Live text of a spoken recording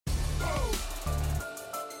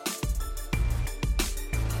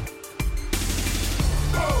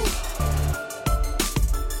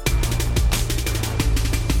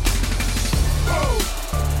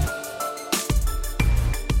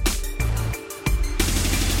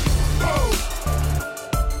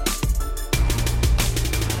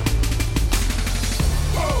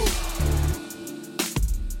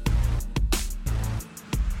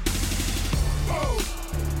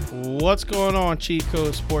What's going on, Cheat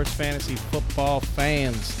Code Sports Fantasy Football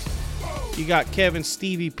fans? You got Kevin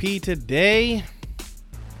Stevie P today.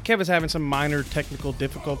 Kevin's having some minor technical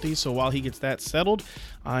difficulties, so while he gets that settled,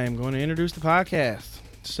 I am going to introduce the podcast.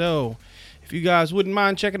 So, if you guys wouldn't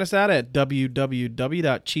mind checking us out at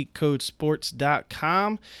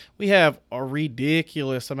www.cheatcodesports.com, we have a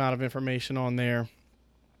ridiculous amount of information on there.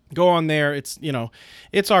 Go on there. It's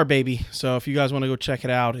our baby. So if you guys want to go check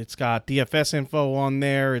it out, it's got DFS info on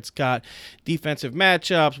there. It's got defensive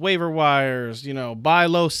matchups, waiver wires, buy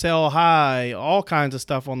low, sell high, all kinds of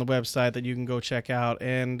stuff on the website that you can go check out.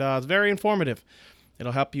 And it's very informative.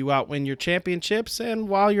 It'll help you out win your championships. And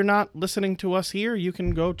while you're not listening to us here, you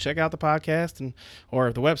can go check out the podcast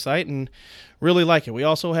or the website and really like it. We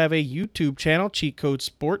also have a YouTube channel, Cheat Code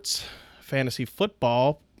Sports Fantasy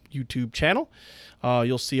Football YouTube channel.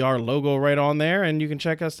 You'll see our logo right on there, and you can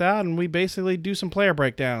check us out, and we basically do some player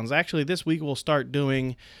breakdowns. Actually, this week we'll start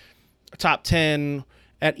doing top 10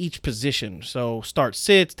 at each position. So start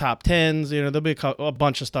sits, top 10s, there'll be a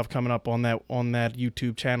bunch of stuff coming up on that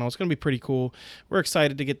YouTube channel. It's going to be pretty cool. We're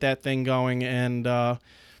excited to get that thing going, and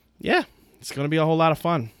it's going to be a whole lot of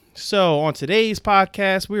fun. So on today's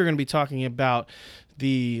podcast, we're going to be talking about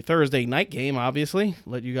the Thursday night game, obviously.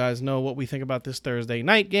 Let you guys know what we think about this Thursday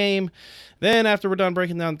night game. Then after we're done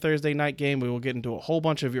breaking down the Thursday night game, we will get into a whole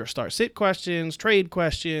bunch of your start-sit questions, trade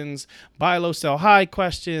questions, buy low, sell high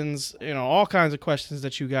questions, all kinds of questions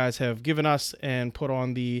that you guys have given us and put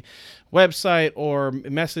on the website or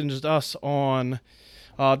messaged us on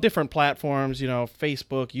different platforms,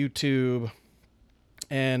 Facebook, YouTube,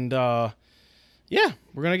 and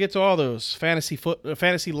we're going to get to all those. Fantasy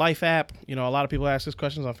Life app. A lot of people ask us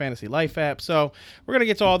questions on Fantasy Life app. So we're going to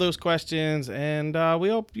get to all those questions, and we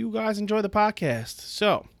hope you guys enjoy the podcast.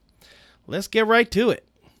 So let's get right to it.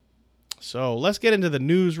 So let's get into the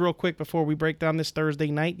news real quick before we break down this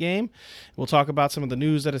Thursday night game. We'll talk about some of the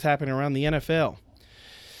news that is happening around the NFL.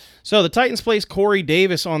 So the Titans placed Corey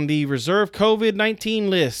Davis on the reserve COVID-19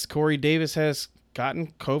 list. Corey Davis has gotten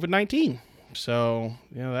COVID-19. So,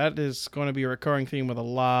 that is going to be a recurring theme with a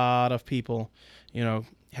lot of people,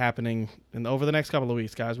 happening over the next couple of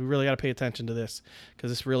weeks, guys. We really got to pay attention to this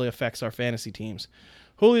because this really affects our fantasy teams.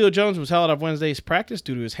 Julio Jones was held out of Wednesday's practice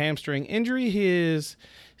due to his hamstring injury. His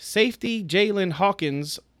safety, Jalen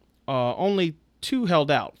Hawkins, only 2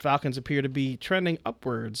 held out. Falcons appear to be trending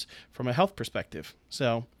upwards from a health perspective.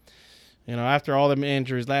 So, after all them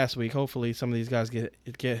injuries last week, hopefully some of these guys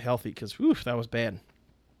get healthy because, that was bad.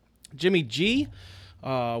 Jimmy G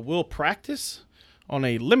will practice on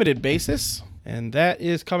a limited basis, and that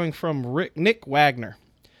is coming from Nick Wagner.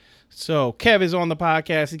 So Kev is on the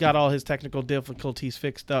podcast. He got all his technical difficulties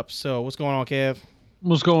fixed up. So what's going on, Kev?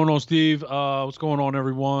 What's going on, Steve? What's going on,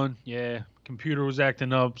 everyone? Yeah, computer was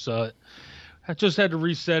acting up, so I just had to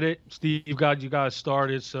reset it. Steve got you guys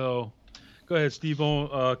started, so go ahead, Steve.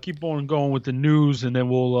 Keep on going with the news, and then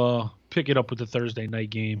we'll pick it up with the Thursday night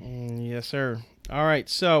game. Yes, sir. All right,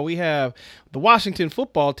 so we have the Washington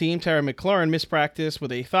football team. Terry McLaurin missed practice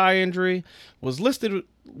with a thigh injury. Was listed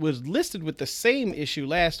with the same issue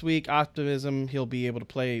last week. Optimism he'll be able to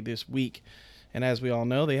play this week. And as we all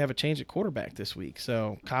know, they have a change at quarterback this week.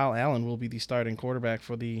 So Kyle Allen will be the starting quarterback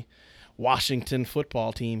for the Washington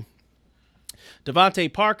football team.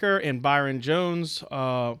 Devontae Parker and Byron Jones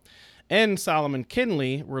and Solomon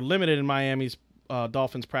Kinley were limited in Miami's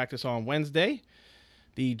Dolphins practice on Wednesday.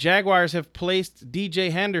 The Jaguars have placed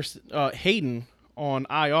DJ Hayden on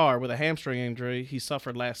IR with a hamstring injury he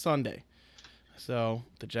suffered last Sunday. So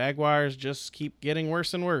the Jaguars just keep getting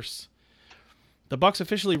worse and worse. The Bucs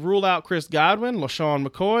officially ruled out Chris Godwin, LaShawn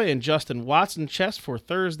McCoy, and Justin Watson chest for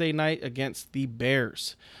Thursday night against the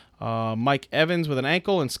Bears. Mike Evans with an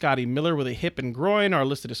ankle and Scotty Miller with a hip and groin are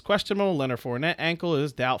listed as questionable. Leonard Fournette ankle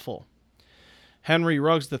is doubtful. Henry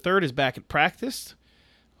Ruggs III is back at practice.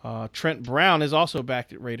 Trent Brown is also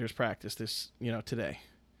back at Raiders practice today.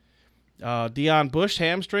 Deion Bush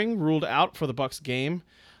hamstring ruled out for the Bucs game.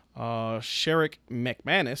 Sherrick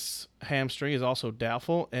McManus hamstring is also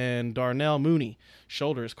doubtful, and Darnell Mooney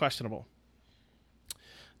shoulder is questionable.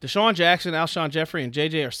 Deshaun Jackson, Alshon Jeffrey, and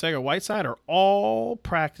J.J. Arcega-Whiteside are all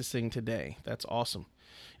practicing today. That's awesome.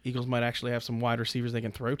 Eagles might actually have some wide receivers they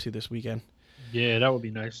can throw to this weekend. Yeah, that would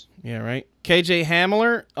be nice. Yeah, right. KJ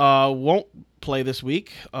Hamler won't play this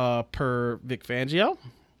week per Vic Fangio.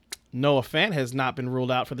 Noah Fant has not been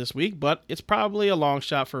ruled out for this week, but it's probably a long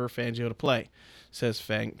shot for Fangio to play, says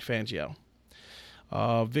Fangio.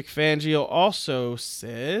 Vic Fangio also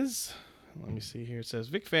says, it says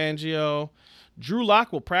Vic Fangio, Drew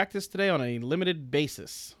Lock will practice today on a limited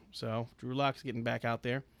basis. So Drew Lock's getting back out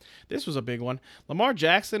there. This was a big one. Lamar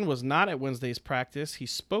Jackson was not at Wednesday's practice. He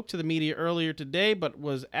spoke to the media earlier today, but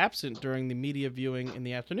was absent during the media viewing in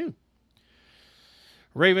the afternoon.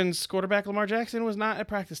 Ravens quarterback Lamar Jackson was not at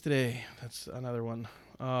practice today. That's another one.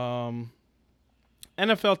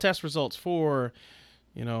 NFL test results for,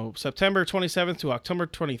 September 27th to October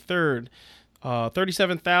 23rd.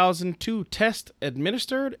 37,002 tests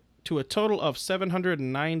administered to a total of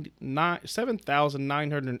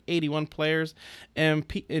 7,981 players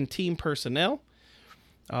and team personnel.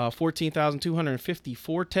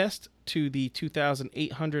 14,254 tests to the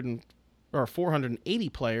 480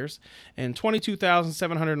 players, and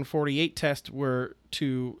 22,748 tests were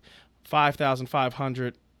to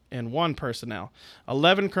 5,501 personnel.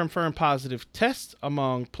 11 confirmed positive tests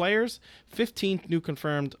among players, 15 new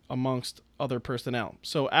confirmed amongst other personnel.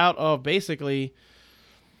 So out of basically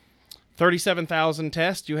 37,000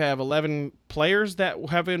 tests, you have 11 players that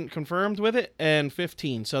have been confirmed with it and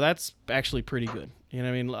 15. So that's actually pretty good.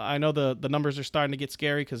 I know the numbers are starting to get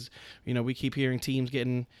scary because, we keep hearing teams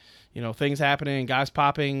getting, things happening, guys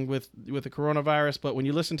popping with the coronavirus. But when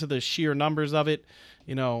you listen to the sheer numbers of it,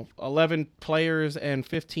 11 players and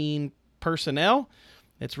 15 personnel,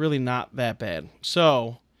 it's really not that bad.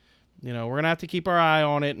 So, we're going to have to keep our eye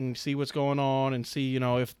on it and see what's going on and see,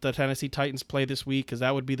 if the Tennessee Titans play this week, because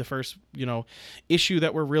that would be the first, issue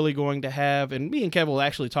that we're really going to have. And me and Kev will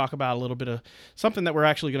actually talk about a little bit of something that we're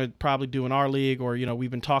actually going to probably do in our league, or, we've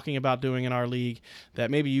been talking about doing in our league that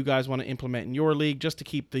maybe you guys want to implement in your league just to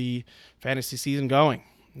keep the fantasy season going.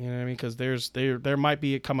 You know what I mean? Because there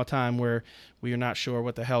might come a time where we are not sure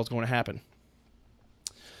what the hell is going to happen.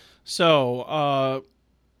 So,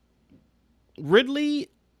 Ridley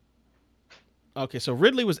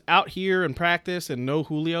was out here in practice and no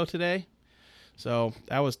Julio today. So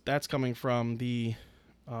that's coming from the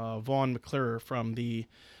Vaughn McClure from the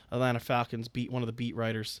Atlanta Falcons one of the beat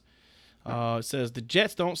writers. It says the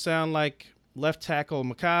Jets don't sound like left tackle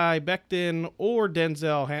Mekhi Becton or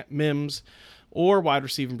Denzel Mims or wide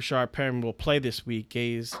receiver Brashard Perriman will play this week.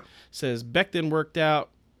 Gaze says Becton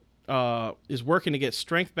is working to get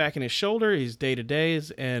strength back in his shoulder. He's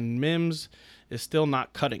day-to-days, and Mims is still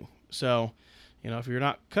not cutting. So, if you're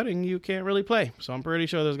not cutting, you can't really play. So I'm pretty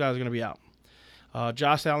sure those guys are going to be out.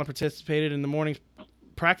 Josh Allen participated in the morning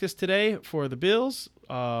practice today for the Bills.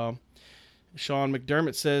 Sean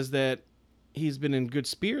McDermott says that he's been in good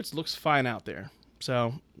spirits. Looks fine out there.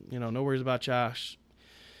 So, no worries about Josh.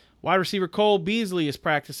 Wide receiver Cole Beasley is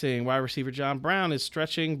practicing. Wide receiver John Brown is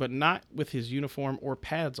stretching, but not with his uniform or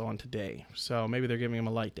pads on today. So maybe they're giving him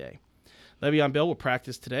a light day. Le'Veon Bell will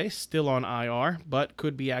practice today, still on IR, but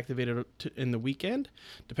could be activated in the weekend,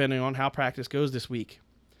 depending on how practice goes this week.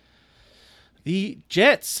 The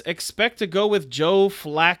Jets expect to go with Joe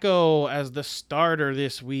Flacco as the starter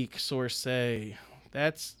this week, sources say.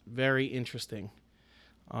 That's very interesting.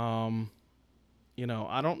 I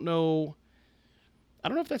don't know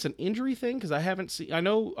if that's an injury thing because I haven't seen. I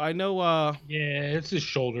know. Yeah, it's his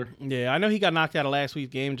shoulder. Yeah, I know he got knocked out of last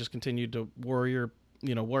week's game. Just continued to worry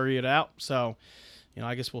it out. So,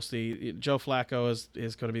 I guess we'll see. Joe Flacco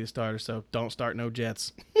is going to be the starter. So don't start no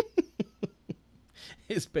Jets.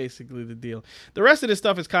 It's basically the deal. The rest of this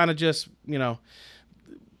stuff is kind of just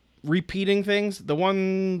repeating things. The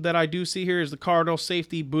one that I do see here is the Cardinals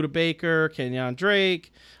safety Budda Baker, Kenyon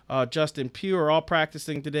Drake, Justin Pugh are all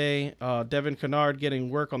practicing today. Devin Kennard getting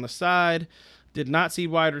work on the side. Did not see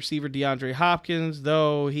wide receiver DeAndre Hopkins,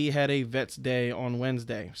 though he had a vets day on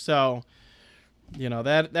Wednesday. So,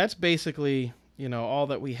 that's basically, all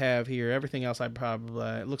that we have here. Everything else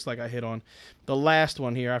it looks like I hit on. The last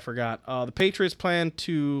one here, I forgot. The Patriots plan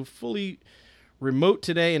to fully remote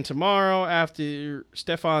today and tomorrow after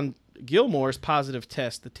Stephon Gilmore's positive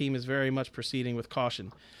test. The team is very much proceeding with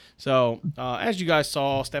caution. So, as you guys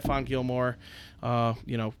saw, Stephon Gilmore,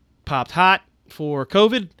 popped hot for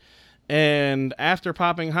COVID. And after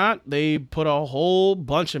popping hot, they put a whole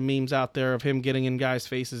bunch of memes out there of him getting in guys'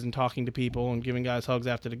 faces and talking to people and giving guys hugs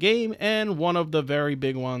after the game. And one of the very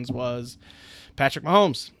big ones was Patrick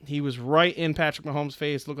Mahomes. He was right in Patrick Mahomes'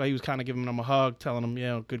 face. Looked like he was kind of giving him a hug, telling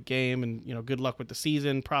him, good game and, good luck with the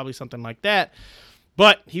season, probably something like that.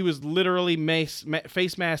 But he was literally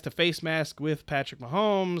face mask to face mask with Patrick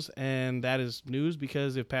Mahomes, and that is news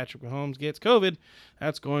because if Patrick Mahomes gets COVID,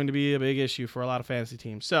 that's going to be a big issue for a lot of fantasy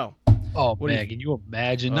teams. So, can you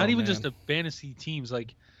imagine? Not even just man. the fantasy teams,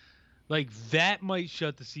 like that might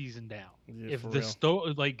shut the season down. Yeah, If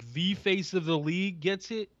the face of the league gets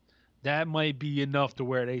it, that might be enough to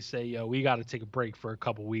where they say, "Yo, we got to take a break for a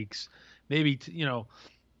couple weeks, maybe."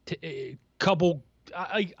 A couple.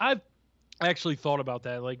 I actually thought about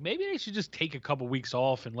that. Like maybe they should just take a couple weeks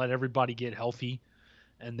off and let everybody get healthy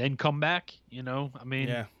and then come back. I mean,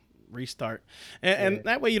 Yeah, restart, and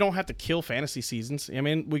that way you don't have to kill fantasy seasons. I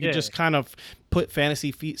mean, we could yeah, just kind of put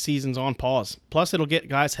fantasy seasons on pause. Plus, it'll get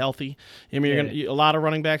guys healthy. I mean, a lot of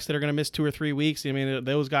running backs that are going to miss 2 or 3 weeks. I mean,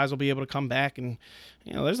 those guys will be able to come back, and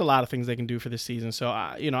there's a lot of things they can do for this season. So,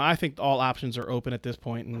 I think all options are open at this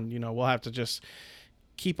point, and we'll have to just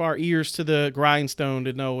keep our ears to the grindstone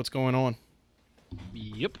to know what's going on.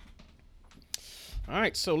 Yep. All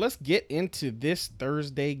right, so let's get into this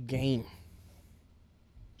Thursday game.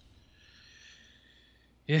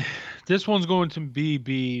 Yeah, this one's going to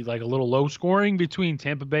be like a little low scoring between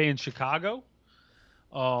Tampa Bay and Chicago.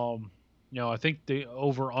 I think the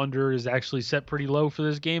over under is actually set pretty low for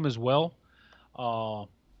this game as well. So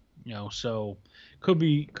could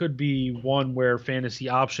be one where fantasy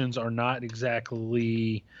options are not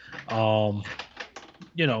exactly not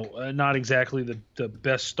exactly the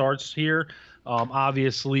best starts here.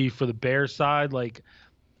 Obviously for the Bears side, like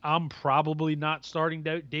I'm probably not starting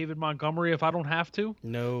David Montgomery if I don't have to.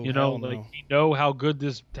 No, we know how good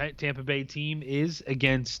this Tampa Bay team is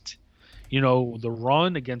against, the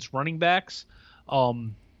run, against running backs.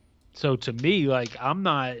 So to me, like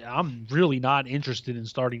I'm really not interested in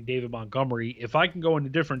starting David Montgomery. If I can go in a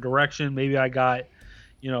different direction, maybe I got,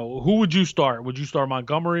 who would you start? Would you start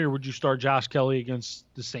Montgomery or would you start Josh Kelly against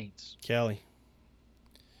the Saints? Kelly.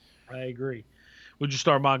 I agree. Would you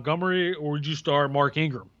start Montgomery or would you start Mark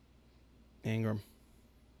Ingram? Ingram.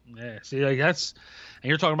 Yeah, see, like and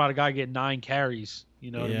you're talking about a guy getting 9 carries.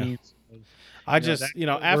 You know what I mean?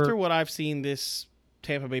 After what I've seen this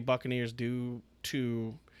Tampa Bay Buccaneers do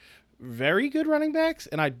to very good running backs,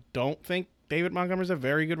 and I don't think David Montgomery's a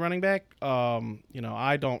very good running back.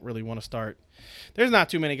 I don't really want to start. There's not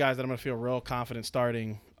too many guys that I'm going to feel real confident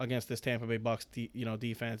starting against this Tampa Bay Bucs,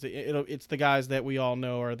 defense. It's the guys that we all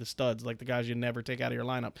know are the studs, like the guys you never take out of your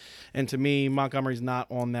lineup. And to me, Montgomery's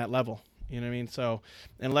not on that level. You know what I mean? So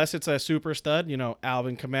unless it's a super stud,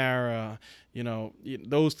 Alvin Kamara,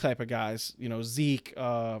 those type of guys, Zeke,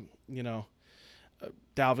 Dalvin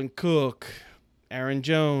Cook, Aaron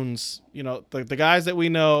Jones, the guys that we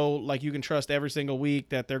know, like you can trust every single week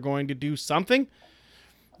that they're going to do something,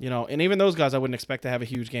 and even those guys I wouldn't expect to have a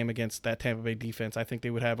huge game against that Tampa Bay defense. I think they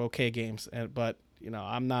would have okay games, but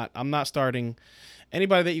I'm not starting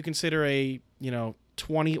anybody that you consider a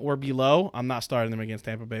 20 or below. I'm not starting them against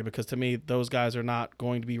Tampa Bay because to me those guys are not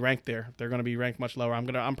going to be ranked there. They're going to be ranked much lower. I'm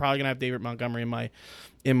probably gonna have David Montgomery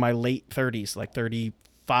in my late 30s, like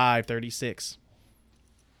 35, 36.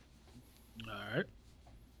 All right.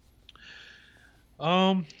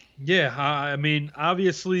 Yeah, I mean,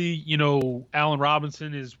 obviously, Allen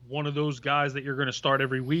Robinson is one of those guys that you're going to start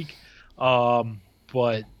every week.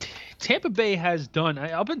 But Tampa Bay has done,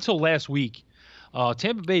 up until last week,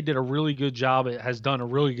 Tampa Bay did a really good job. It has done a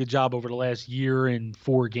really good job over the last year and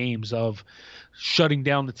 4 games of shutting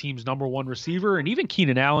down the team's number 1 receiver. And even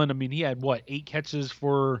Keenan Allen, I mean, he had, 8 catches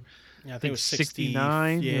for, I think it was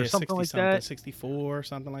 69 or something like that. 64,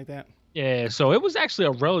 something like that. Yeah, so it was actually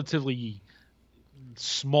a relatively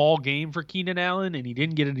small game for Keenan Allen, and he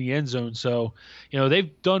didn't get in the end zone. So,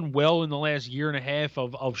 they've done well in the last year and a half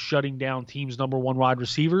of shutting down teams' number 1 wide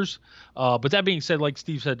receivers. But that being said, like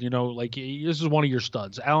Steve said, this is one of your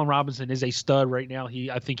studs. Allen Robinson is a stud right now.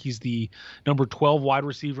 I think he's the number 12 wide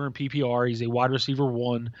receiver in PPR. He's a wide receiver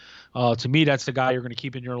 1. To me, that's the guy you're going to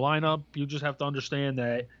keep in your lineup. You just have to understand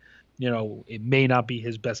that, it may not be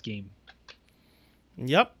his best game.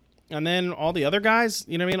 Yep. And then all the other guys,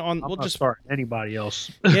 you know what I mean? We'll just start anybody else.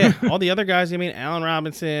 Yeah, all the other guys. I mean, Allen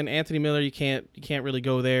Robinson, Anthony Miller. You can't really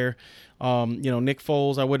go there. Nick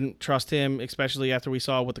Foles. I wouldn't trust him, especially after we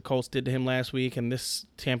saw what the Colts did to him last week. And this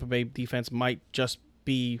Tampa Bay defense might just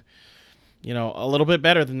be, a little bit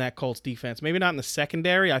better than that Colts defense. Maybe not in the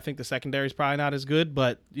secondary. I think the secondary is probably not as good,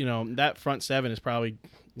 but that front 7 is probably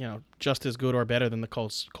just as good or better than the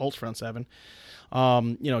Colts front 7.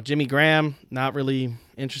 Jimmy Graham, not really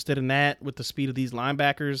interested in that with the speed of these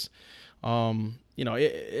linebackers.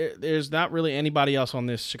 There's not really anybody else on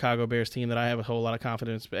this Chicago Bears team that I have a whole lot of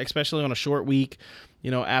confidence, especially on a short week,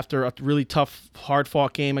 after a really tough,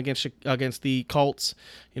 hard-fought game against the Colts.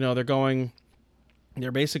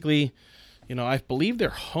 They're basically, I believe they're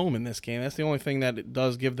home in this game. That's the only thing that it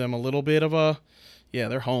does give them a little bit of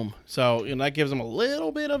they're home. So, that gives them a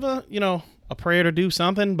little bit of a prayer to do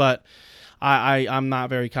something, but I'm not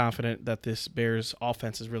very confident that this Bears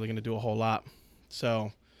offense is really going to do a whole lot.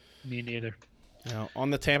 So, me neither. On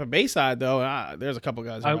the Tampa Bay side, though, there's a couple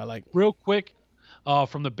guys I like. Real quick,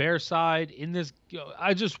 from the Bears side, in this,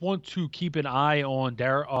 I just want to keep an eye on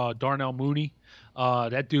Darnell Mooney.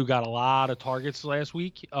 That dude got a lot of targets last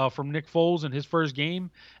week from Nick Foles in his first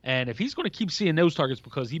game, and if he's going to keep seeing those targets,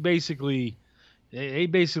 because they basically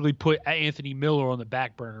put Anthony Miller on the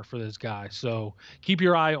back burner for this guy. So keep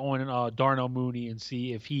your eye on Darnell Mooney and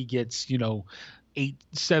see if he gets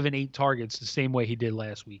 8 targets the same way he did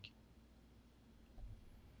last week.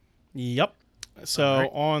 Yep. So right.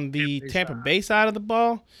 on the Tampa Bay side of the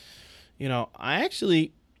ball, I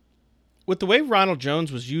actually, with the way Ronald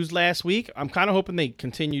Jones was used last week, I'm kind of hoping they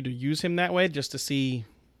continue to use him that way just to see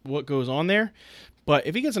what goes on there. But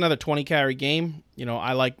if he gets another 20 carry game,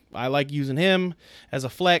 I like using him as a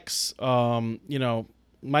flex.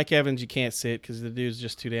 Mike Evans you can't sit because the dude's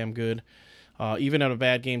just too damn good. Even in a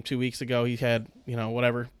bad game 2 weeks ago, he had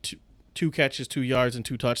two catches, 2 yards, and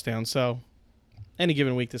 2 touchdowns. So any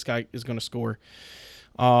given week, this guy is going to score.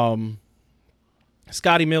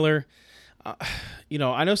 Scotty Miller.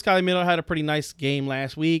 I know Scotty Miller had a pretty nice game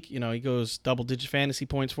last week. He goes double-digit fantasy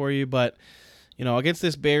points for you. But, against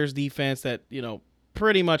this Bears defense that,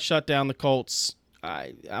 pretty much shut down the Colts,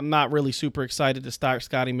 I'm not really super excited to start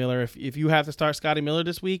Scotty Miller. If you have to start Scotty Miller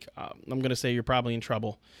this week, I'm going to say you're probably in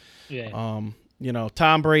trouble. Yeah.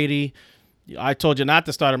 Tom Brady, I told you not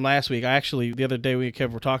to start him last week. The other day we and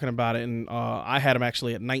Kev were talking about it, and I had him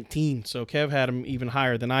actually at 19. So Kev had him even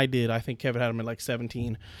higher than I did. I think Kevin had him at like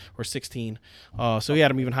 17 or 16. So he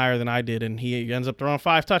had him even higher than I did, and he ends up throwing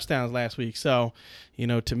 5 touchdowns last week. So,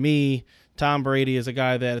 to me, Tom Brady is a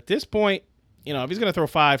guy that at this point, if he's going to throw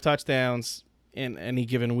 5 touchdowns in any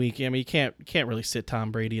given week, I mean, you can't really sit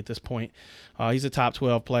Tom Brady at this point. He's a top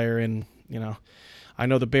 12 player, and, I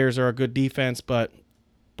know the Bears are a good defense, but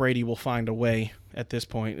Brady will find a way at this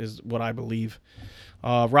point is what I believe.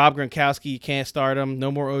 Rob Gronkowski, you can't start him.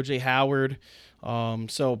 No more O.J. Howard.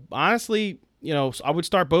 So, honestly, I would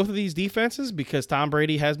start both of these defenses because Tom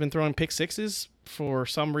Brady has been throwing pick sixes for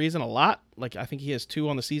some reason a lot. Like, I think he has 2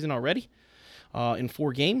 on the season already in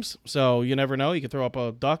 4 games. So, you never know. You could throw up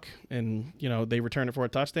a duck and, they return it for a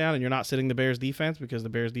touchdown, and you're not sitting the Bears defense because the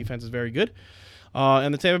Bears defense is very good.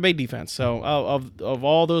 And the Tampa Bay defense. So of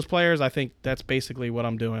all those players, I think that's basically what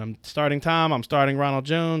I'm doing. I'm starting Tom. I'm starting Ronald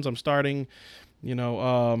Jones. I'm starting,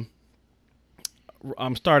 I'm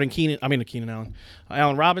starting Keenan Allen,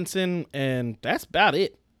 Allen Robinson, and that's about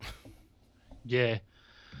it. Yeah.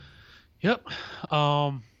 Yep.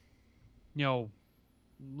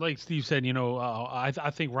 Like Steve said,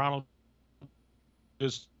 I think Ronald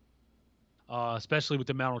just, especially with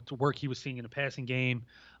the amount of work he was seeing in the passing game,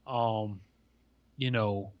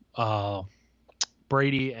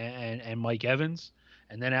 Brady and Mike Evans,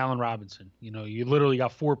 and then Allen Robinson. You literally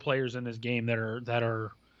got 4 players in this game that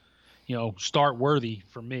are start worthy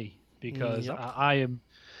for me because Yep. I am,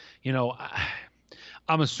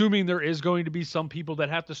 I'm assuming there is going to be some people that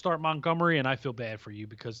have to start Montgomery, and I feel bad for you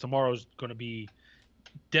because tomorrow's going to be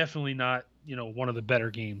definitely not one of the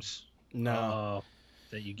better games. No.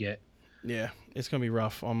 That you get. Yeah, it's going to be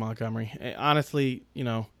rough on Montgomery. Honestly,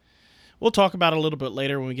 we'll talk about it a little bit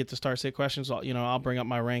later when we get to start sit questions. I'll bring up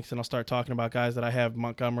my ranks and I'll start talking about guys that I have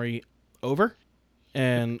Montgomery over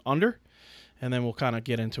and under, and then we'll kind of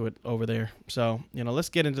get into it over there. So, let's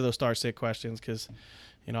get into those start sit questions because,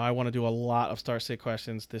 I want to do a lot of start sit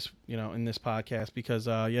questions in this podcast because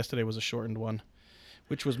yesterday was a shortened one,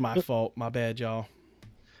 which was my fault. My bad, y'all.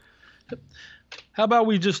 How about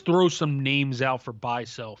we just throw some names out for buy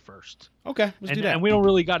sell first? Okay, let's do that. And we don't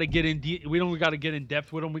really got to get in. We don't got to get in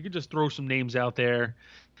depth with them. We could just throw some names out there,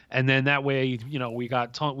 and then that way, we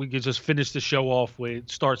could just finish the show off with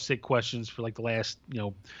start sit questions for like the last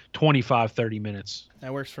 25, 30 minutes.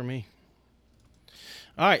 That works for me.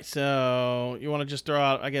 All right, so you want to just throw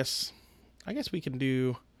out? I guess we can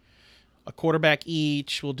do a quarterback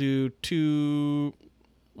each. We'll do 2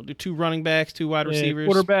 running backs, 2 wide receivers.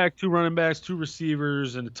 Quarterback, 2 running backs, 2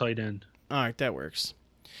 receivers, and a tight end. All right, that works.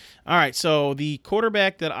 All right, so the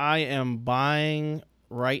quarterback that I am buying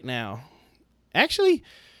right now, actually,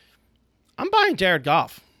 I'm buying Jared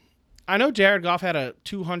Goff. I know Jared Goff had a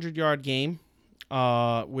 200-yard game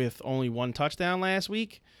with only 1 touchdown last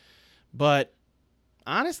week, but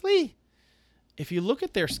honestly, if you look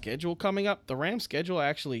at their schedule coming up, the Rams' schedule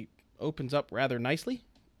actually opens up rather nicely,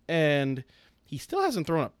 and he still hasn't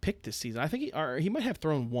thrown a pick this season. I think he might have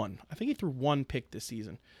thrown 1. I think he threw 1 pick this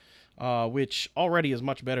season, which already is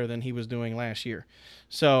much better than he was doing last year.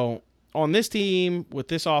 So on this team, with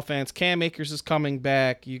this offense, Cam Akers is coming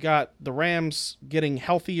back. You got the Rams getting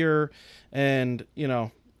healthier, and,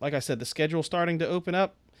 like I said, the schedule starting to open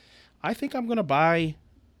up. I think I'm going to buy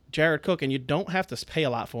Jared Cook, and you don't have to pay a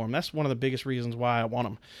lot for him. That's one of the biggest reasons why I want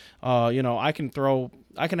him. I can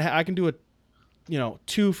do a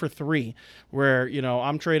 2 for 3, where,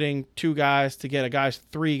 I'm trading 2 guys to get a guy's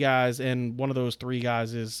 3 guys, and one of those 3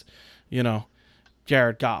 guys is,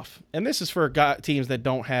 Jared Goff. And this is for teams that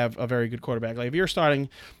don't have a very good quarterback. Like if you're starting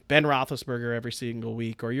Ben Roethlisberger every single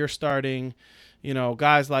week, or you're starting,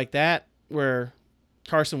 guys like that, where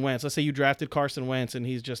Carson Wentz, let's say you drafted Carson Wentz and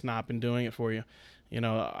he's just not been doing it for you.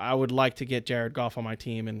 I would like to get Jared Goff on my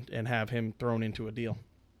team and have him thrown into a deal.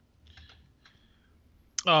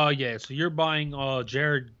 Yeah, so you're buying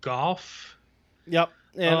Jared Goff. Yep.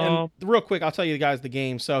 And real quick, I'll tell you guys the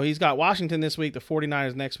game. So he's got Washington this week, the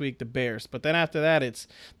 49ers next week, the Bears. But then after that, it's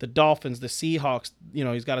the Dolphins, the Seahawks.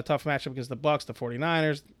 He's got a tough matchup against the Bucs, the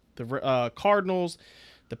 49ers, the Cardinals,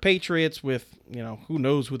 the Patriots with, who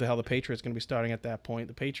knows who the hell the Patriots going to be starting at that point.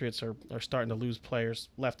 The Patriots are starting to lose players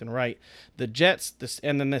left and right. The Jets,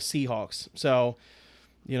 and then the Seahawks. So,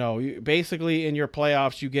 basically in your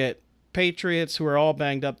playoffs, you get Patriots, who are all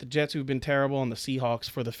banged up, the Jets, who've been terrible, and the Seahawks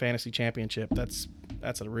for the fantasy championship. That's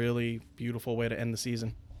a really beautiful way to end the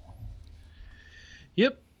season.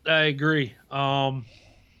 Yep, I agree.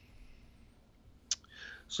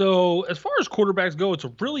 So as far as quarterbacks go, it's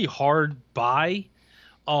a really hard buy.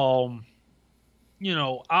 I'll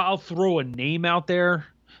throw a name out there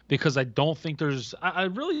because I don't think there's. I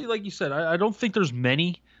really, like you said, I don't think there's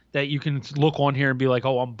many that you can look on here and be like,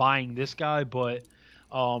 oh, I'm buying this guy, but.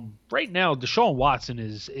 Right now, Deshaun Watson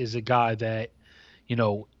is a guy that,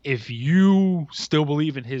 if you still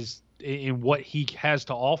believe in what he has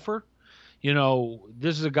to offer,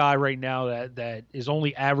 this is a guy right now that is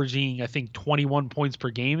only averaging, I think, 21 points per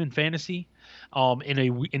game in fantasy.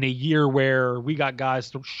 In a year where we got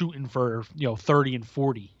guys shooting for 30 and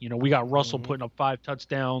 40. We got Russell putting up 5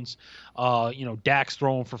 touchdowns. Dak's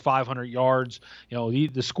throwing for 500 yards.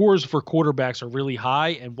 The scores for quarterbacks are really high,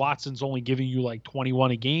 and Watson's only giving you like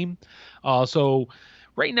 21 a game. So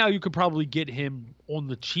right now you could probably get him on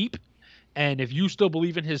the cheap. And if you still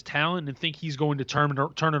believe in his talent and think he's going to turn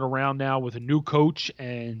it around now with a new coach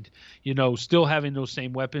and, still having those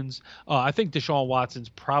same weapons, I think Deshaun Watson's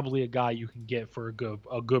probably a guy you can get for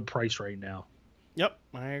a good price right now. Yep,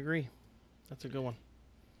 I agree. That's a good one.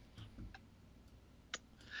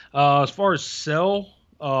 As far as sell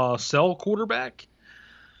quarterback,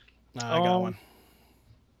 I got one.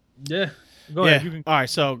 Yeah, go ahead. You can... All right,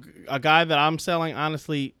 so a guy that I'm selling,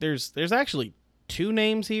 honestly, there's actually 2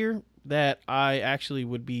 names here that I actually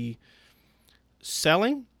would be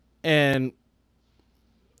selling, and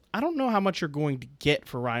I don't know how much you're going to get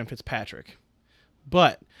for Ryan Fitzpatrick,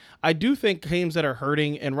 but I do think teams that are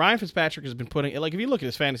hurting, and Ryan Fitzpatrick has been putting, like if you look at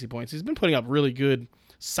his fantasy points, he's been putting up really good,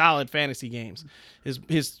 solid fantasy games.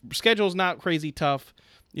 His schedule's not crazy tough.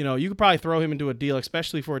 You could probably throw him into a deal,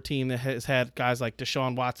 especially for a team that has had guys like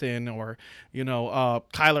Deshaun Watson or,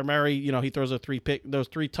 Kyler Murray. He throws those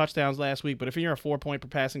 3 touchdowns last week. But if you're a 4-point per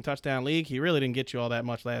passing touchdown league, he really didn't get you all that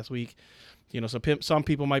much last week. So some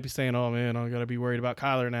people might be saying, oh, man, I'm going to be worried about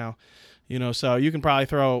Kyler now. So you can probably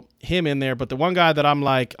throw him in there. But the one guy that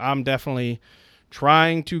I'm definitely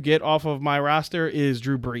trying to get off of my roster is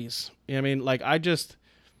Drew Brees.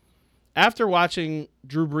 After watching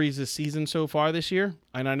Drew Brees' season so far this year,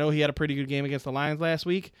 and I know he had a pretty good game against the Lions last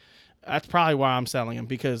week, that's probably why I'm selling him,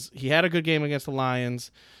 because he had a good game against the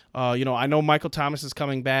Lions. I know Michael Thomas is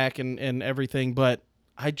coming back and everything, but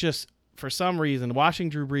I just, for some reason, watching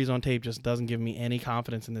Drew Brees on tape just doesn't give me any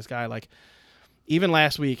confidence in this guy. Like, even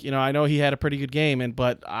last week, I know he had a pretty good game,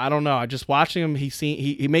 but I don't know. Just watching him,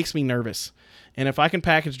 he makes me nervous. And if I can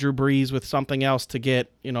package Drew Brees with something else to get,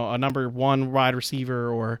 a number 1 wide receiver,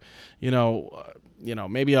 or,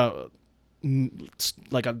 maybe a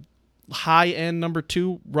high end number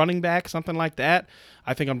 2 running back, something like that,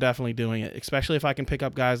 I think I'm definitely doing it. Especially if I can pick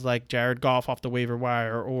up guys like Jared Goff off the waiver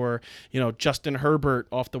wire, or, Justin Herbert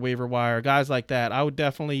off the waiver wire, guys like that. I would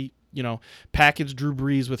definitely, package Drew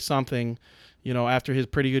Brees with something, after his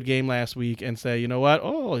pretty good game last week, and say, you know what?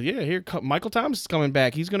 Oh yeah, here Michael Thomas is coming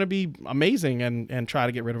back. He's going to be amazing, and try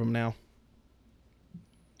to get rid of him now.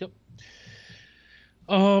 Yep.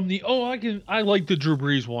 I like the Drew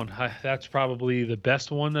Brees one. That's probably the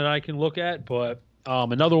best one that I can look at. But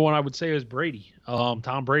another one I would say is Brady.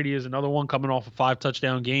 Tom Brady is another one coming off a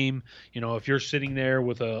 5-touchdown game. If you're sitting there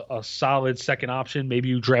with a solid second option, maybe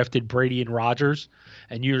you drafted Brady and Rodgers,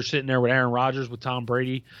 and you're sitting there with Aaron Rodgers with Tom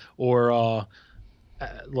Brady, or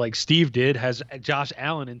like Steve did, has Josh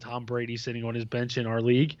Allen and Tom Brady sitting on his bench in our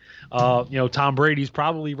league. Tom Brady's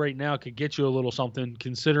probably right now could get you a little something,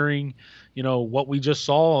 considering, what we just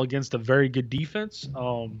saw against a very good defense.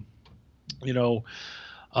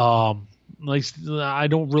 like I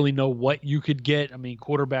don't really know what you could get. I mean,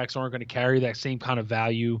 quarterbacks aren't going to carry that same kind of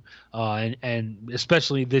value, and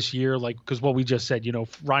especially this year, like because what we just said,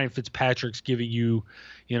 Ryan Fitzpatrick's giving you,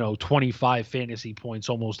 25 fantasy points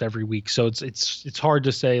almost every week. So it's hard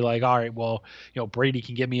to say like, all right, well, Brady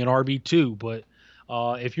can get me an RB2, but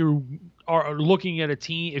if you are looking at a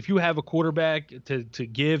team, if you have a quarterback to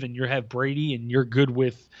give and you have Brady and you're good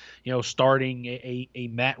with, starting a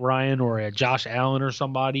Matt Ryan or a Josh Allen or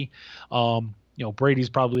somebody, Brady's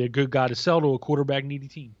probably a good guy to sell to a quarterback needy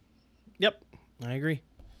team. Yep, I agree.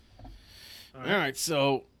 All right,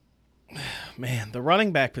 so, man, the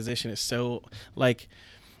running back position is so, like,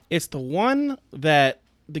 it's the one that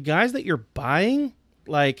the guys that you're buying,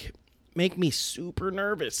 like, make me super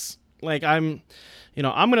nervous. Like, I'm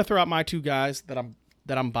going to throw out my two guys that I'm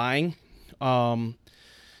buying. And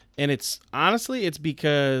it's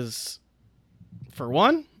because, for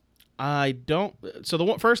one, so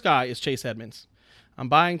the first guy is Chase Edmonds. I'm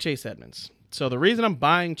buying Chase Edmonds. So the reason I'm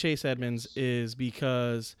buying Chase Edmonds is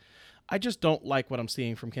because I just don't like what I'm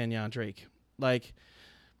seeing from Kenyon Drake. Like,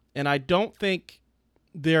 and I don't think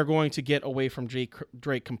they're going to get away from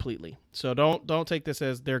Drake completely. So don't take this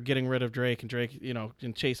as they're getting rid of Drake and Drake,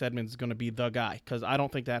 and Chase Edmonds is going to be the guy, because I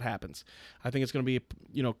don't think that happens. I think it's going to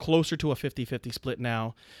be, closer to a 50-50 split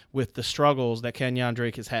now with the struggles that Kenyon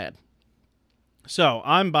Drake has had. So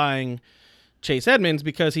I'm buying Chase Edmonds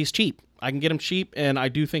because he's cheap. I can get him cheap, and I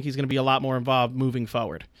do think he's going to be a lot more involved moving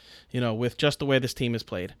forward, with just the way this team is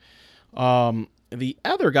played. The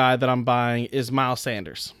other guy that I'm buying is Miles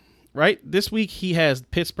Sanders. Right? This week he has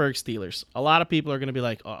Pittsburgh Steelers. A lot of people are going to be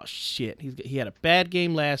like, oh, shit. He had a bad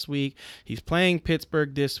game last week. He's playing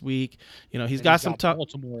Pittsburgh this week. He's got some tough.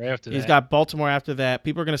 Baltimore after that. He's got Baltimore after that.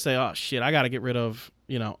 People are going to say, oh, shit, I got to get rid of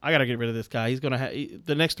this guy. He's going to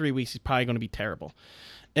the next 3 weeks, he's probably going to be terrible.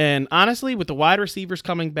 And honestly, with the wide receivers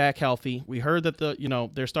coming back healthy, we heard that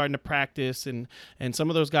they're starting to practice, and some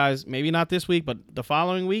of those guys, maybe not this week, but the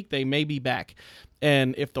following week, they may be back.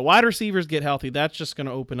 And if the wide receivers get healthy, that's just going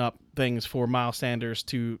to open up things for Miles Sanders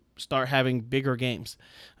to start having bigger games.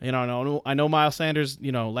 I know Miles Sanders,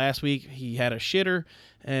 last week he had a shitter,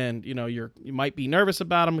 and you might be nervous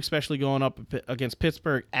about him, especially going up against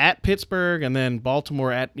Pittsburgh at Pittsburgh and then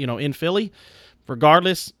Baltimore at in Philly.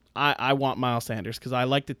 Regardless, I want Miles Sanders because I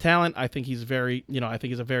like the talent. I think he's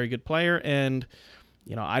he's a very good player, and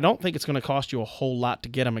I don't think it's going to cost you a whole lot to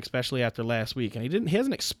get him, especially after last week. And he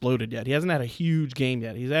hasn't exploded yet. He hasn't had a huge game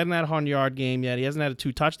yet. He hasn't had a 100-yard game yet. He hasn't had a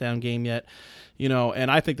 2-touchdown game yet.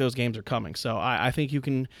 And I think those games are coming. So I think you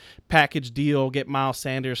can package deal, get Miles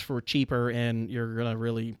Sanders for cheaper, and you're going to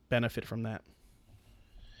really benefit from that.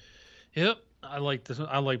 Yep. I like this.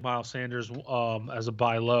 I like Miles Sanders as a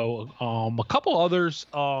buy low. A couple others,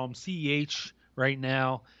 CEH right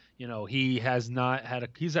now. He has not had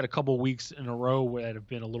he's had a couple weeks in a row that have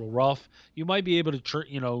been a little rough. You might be able to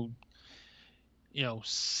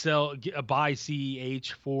buy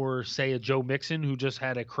CEH for, say, a Joe Mixon who just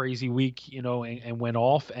had a crazy week, and went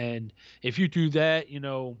off. And if you do that,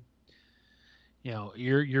 you're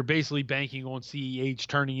basically banking on CEH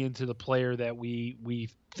turning into the player that we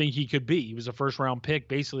think he could be. He was a first-round pick,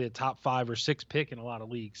 basically a top 5 or 6 pick in a lot of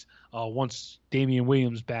leagues. Once Damian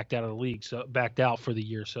Williams backed out for the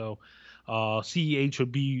year, so CEH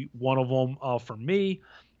would be one of them for me.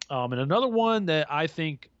 And another one that I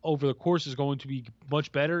think over the course is going to be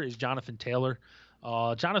much better is Jonathan Taylor.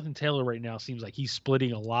 Jonathan Taylor right now seems like he's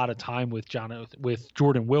splitting a lot of time with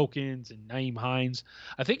Jordan Wilkins and Nyheim Hines.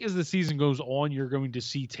 I think as the season goes on, you're going to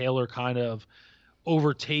see Taylor kind of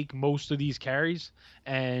overtake most of these carries.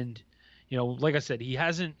 And, like I said,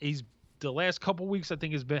 he's the last couple weeks I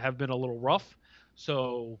think have been a little rough.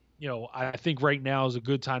 So, I think right now is a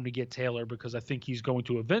good time to get Taylor because I think he's going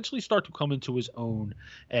to eventually start to come into his own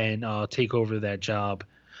and take over that job,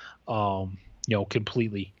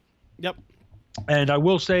 completely. Yep. And I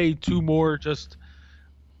will say 2 more, just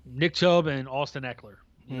Nick Chubb and Austin Eckler.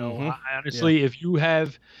 Honestly, if you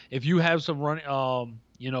have some running, a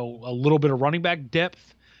little bit of running back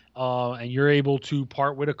depth, and you're able to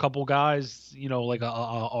part with a couple guys, like a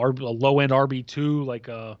low end RB2, like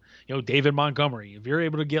David Montgomery. If you're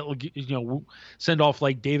able to get send off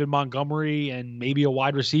like David Montgomery and maybe a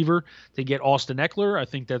wide receiver to get Austin Eckler, I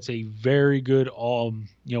think that's a very good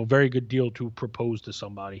very good deal to propose to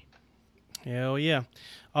somebody. Hell yeah.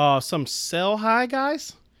 Some sell high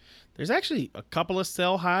guys. There's actually a couple of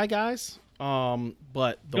sell high guys.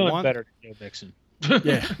 But the one better than Joe Mixon.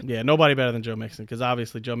 yeah, nobody better than Joe Mixon because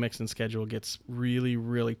obviously Joe Mixon's schedule gets really,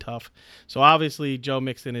 really tough. So obviously Joe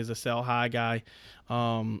Mixon is a sell high guy.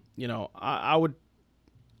 I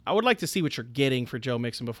I would like to see what you're getting for Joe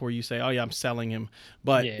Mixon before you say, "Oh yeah, I'm selling him."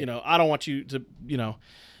 But Yeah. I don't want you to,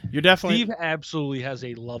 you're definitely. Steve absolutely has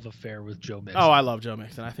a love affair with Joe Mixon. Oh, I love Joe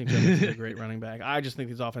Mixon. I think Joe Mixon's a great running back. I just think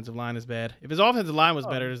his offensive line is bad. If his offensive line was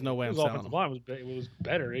better, there's no way I'm His selling offensive him. line was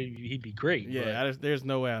better. He'd be great. Yeah, there's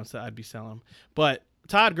no way I'd be selling him. But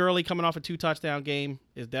Todd Gurley coming off a 2-touchdown game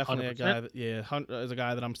is definitely 100%. a guy that is a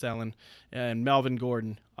guy that I'm selling. And Melvin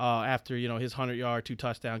Gordon after his 100-yard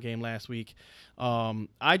 2-touchdown game last week.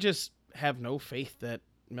 I just have no faith that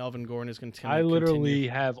Melvin Gordon is going to continue. I literally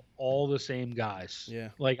have all the same guys. Yeah.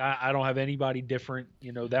 Like I don't have anybody different. They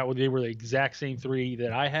were the exact same three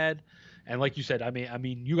that I had. And like you said, I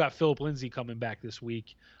mean, you got Philip Lindsay coming back this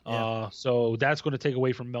week. Yeah. So that's going to take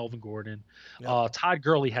away from Melvin Gordon. Yep. Todd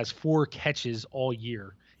Gurley has 4 catches all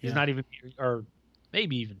year. He's Yeah. not even, or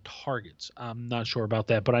maybe even targets. I'm not sure about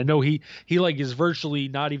that, but I know he is virtually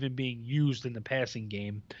not even being used in the passing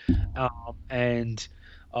game.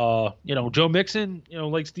 Joe Mixon,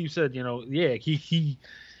 like Steve said, he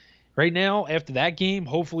right now after that game,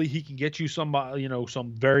 hopefully he can get you some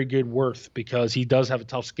very good worth, because he does have a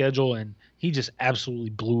tough schedule and he just absolutely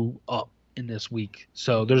blew up in this week.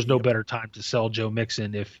 So there's no better time to sell Joe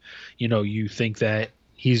Mixon if you think that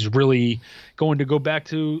he's really going to go back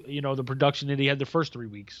to the production that he had the first 3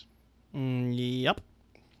 weeks. Yep.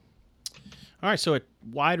 All right, so a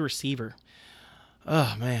wide receiver.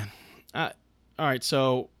 Oh man. All right,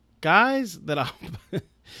 so guys that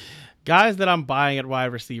I'm buying at wide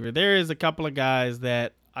receiver. There is a couple of guys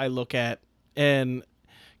that I look at, and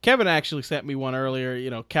Kevin actually sent me one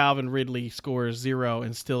earlier. Calvin Ridley scores 0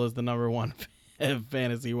 and still is the number 1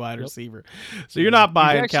 fantasy wide receiver. So you're not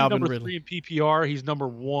buying Calvin Ridley. Number 3 in PPR. He's number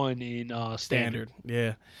 1 in standard.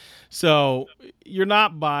 Yeah. So you're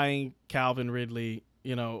not buying Calvin Ridley,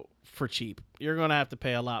 for cheap. You're going to have to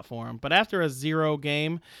pay a lot for him. But after a 0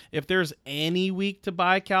 game, if there's any week to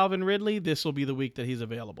buy Calvin Ridley, this will be the week that he's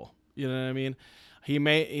available. You know what I mean? He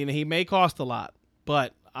may cost a lot,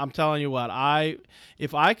 but I'm telling you what,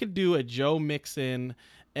 if I could do a Joe Mixon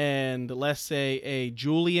and let's say a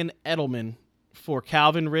Julian Edelman for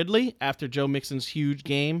Calvin Ridley after Joe Mixon's huge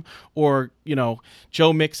game, or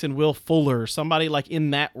Joe Mixon, Will Fuller, somebody like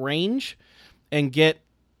in that range, and get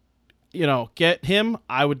him,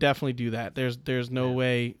 I would definitely do that. There's no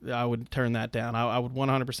way I would turn that down. I would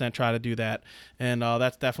 100% try to do that, and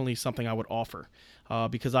that's definitely something I would offer.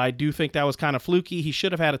 Because I do think that was kind of fluky. He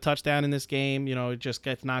should have had a touchdown in this game. It just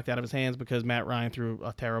gets knocked out of his hands because Matt Ryan threw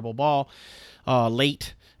a terrible ball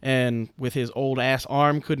late, and with his old ass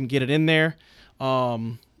arm couldn't get it in there.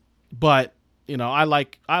 But I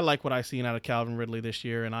like what I've seen out of Calvin Ridley this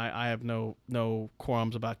year, and I have no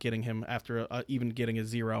qualms about getting him after even getting a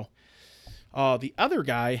 0. The other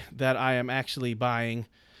guy that I am actually buying,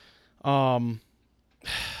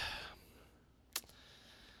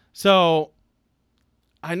 so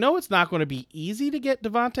I know it's not going to be easy to get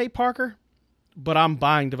Devontae Parker, but I'm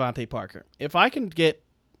buying Devontae Parker. If I can get,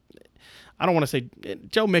 I don't want to say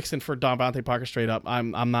Joe Mixon for Devontae Parker straight up,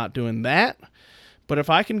 I'm not doing that. But if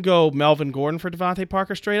I can go Melvin Gordon for Devontae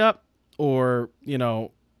Parker straight up, or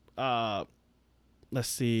let's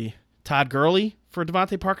see, Todd Gurley for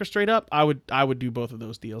Devontae Parker straight up, I would do both of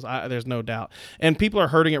those deals. There's no doubt. And people are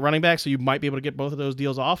hurting at running back, so you might be able to get both of those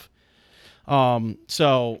deals off.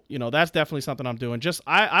 So that's definitely something I'm doing. Just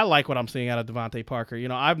I like what I'm seeing out of Devontae Parker.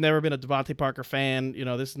 I've never been a Devontae Parker fan.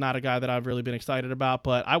 This is not a guy that I've really been excited about.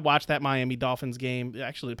 But I watched that Miami Dolphins game,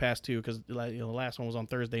 actually the past 2, because the last one was on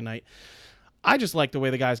Thursday night. I just like the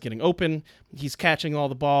way the guy's getting open. He's catching all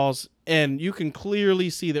the balls, and you can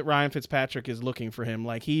clearly see that Ryan Fitzpatrick is looking for him.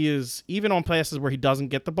 Like, he is, even on passes where he doesn't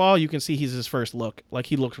get the ball, you can see he's his first look. Like,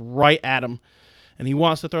 he looks right at him, and he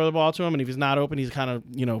wants to throw the ball to him, and if he's not open, he's kind of,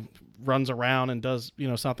 runs around and does,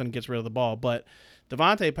 something and gets rid of the ball. But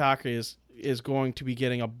Devontae Parker is going to be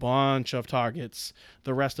getting a bunch of targets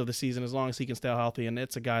the rest of the season as long as he can stay healthy, and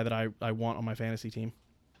it's a guy that I want on my fantasy team.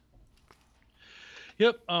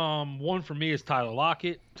 Yep. One for me is Tyler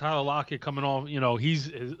Lockett. Tyler Lockett coming off, he's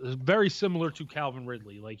very similar to Calvin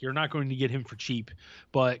Ridley. Like, you're not going to get him for cheap,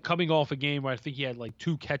 but coming off a game where I think he had like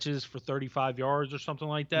 2 catches for 35 yards or something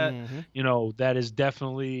like that, that is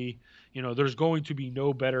definitely, there's going to be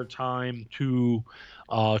no better time to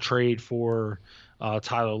trade for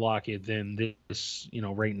Tyler Lockett than this,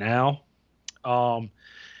 right now.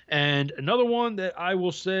 And another one that I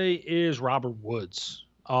will say is Robert Woods.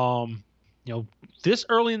 This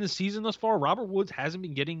early in the season thus far, Robert Woods hasn't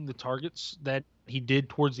been getting the targets that he did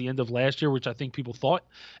towards the end of last year, which I think people thought.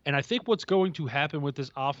 And I think what's going to happen with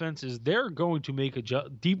this offense is they're going to make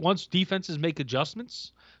once defenses make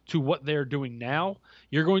adjustments to what they're doing now,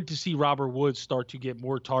 you're going to see Robert Woods start to get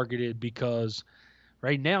more targeted because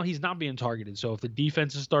Right now, he's not being targeted. So if the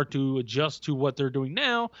defenses start to adjust to what they're doing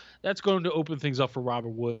now, that's going to open things up for Robert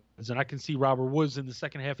Woods. And I can see Robert Woods in the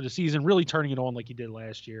second half of the season really turning it on like he did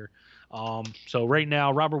last year. So right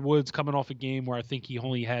now, Robert Woods coming off a game where I think he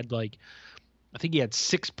only had I think he had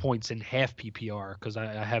 6 points in half PPR because I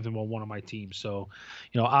have him on one of my teams. So,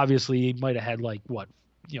 obviously he might have had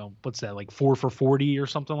what's that, like 4 for 40 or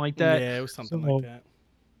something like that. Yeah, it was something like that.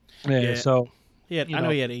 Yeah. So I know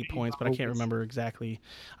he had 8 points, but I can't remember exactly.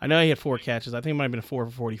 I know he had 4 catches. I think it might have been 4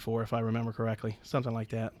 for 44 if I remember correctly, something like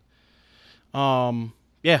that.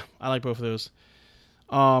 Yeah, I like both of those.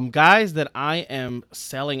 Guys that I am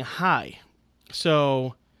selling high.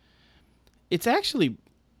 So it's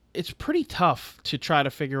pretty tough to try to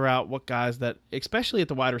figure out what guys that, especially at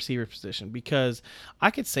the wide receiver position, because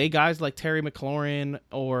I could say guys like Terry McLaurin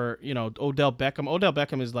or, Odell Beckham. Odell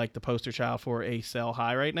Beckham is like the poster child for a sell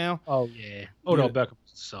high right now. Oh, yeah. Odell Beckham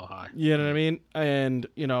is sell high. You know what I mean? And,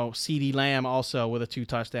 CeeDee Lamb also with a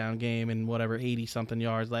 2-touchdown game and 80-something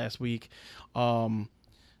yards last week. Those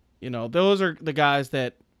are the guys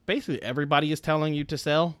that basically everybody is telling you to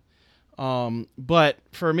sell. But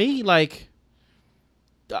for me,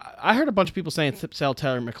 I heard a bunch of people saying sell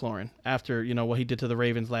Terry McLaurin after, what he did to the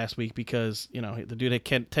Ravens last week because, the dude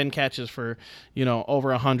had 10 catches for, over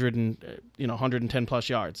 100 and, 110 plus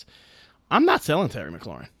yards. I'm not selling Terry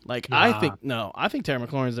McLaurin. I think Terry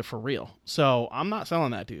McLaurin is for real. So I'm not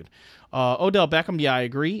selling that dude. Odell Beckham, yeah, I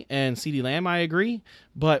agree. And CeeDee Lamb, I agree.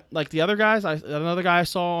 But the other guys, another guy I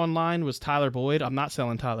saw online was Tyler Boyd. I'm not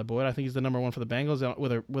selling Tyler Boyd. I think he's the number one for the Bengals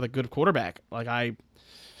with a good quarterback. I'm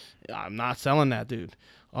not selling that dude.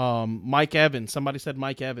 Mike Evans. Somebody said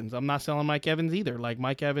Mike Evans. I'm not selling Mike Evans either.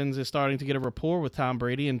 Mike Evans is starting to get a rapport with Tom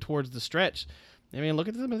Brady, and towards the stretch, look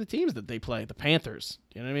at some of the teams that they play. The Panthers.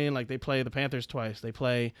 You know what I mean? They play the Panthers twice. They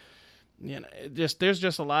play, there's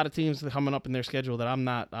just a lot of teams that coming up in their schedule that I'm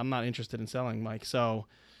not interested in selling, Mike. So,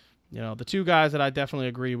 the two guys that I definitely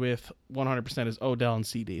agree with 100% is Odell and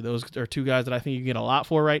CD. Those are two guys that I think you can get a lot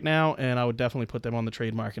for right now, and I would definitely put them on the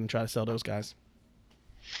trade market and try to sell those guys.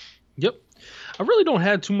 Yep. I really don't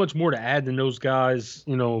have too much more to add than those guys.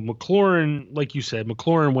 McLaurin, like you said,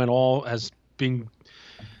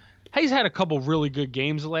 he's had a couple really good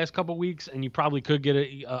games the last couple weeks, and you probably could get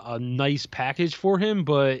a nice package for him,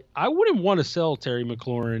 but I wouldn't want to sell Terry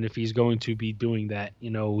McLaurin if he's going to be doing that.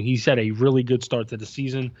 He's had a really good start to the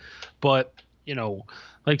season, but,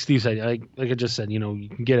 like Steve said, like I just said, you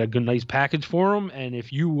can get a good, nice package for him. And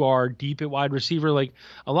if you are deep at wide receiver,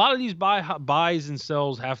 a lot of these buys and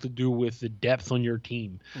sells have to do with the depth on your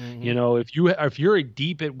team. Mm-hmm. If you're a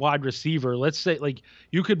deep at wide receiver, let's say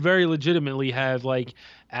you could very legitimately have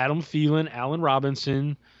Adam Thielen, Allen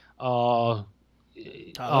Robinson, Tyler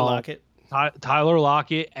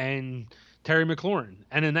Lockett, and Terry McLaurin.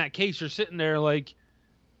 And in that case, you're sitting there all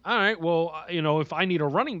right, well, if I need a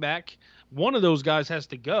running back, one of those guys has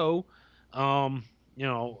to go. To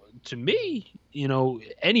me,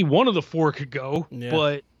 any one of the four could go,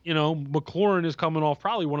 but McLaurin is coming off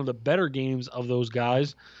probably one of the better games of those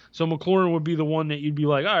guys. So McLaurin would be the one that you'd be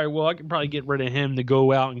like, all right, well, I could probably get rid of him to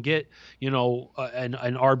go out and get, an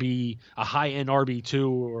RB, a high end RB2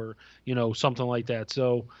 or, something like that.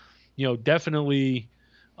 So, definitely,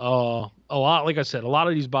 a lot, like I said, a lot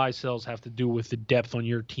of these buy sells have to do with the depth on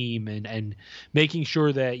your team and making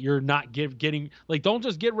sure that you're not getting don't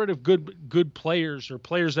just get rid of good players or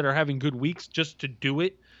players that are having good weeks just to do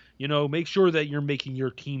it. Make sure that you're making your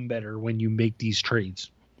team better when you make these trades.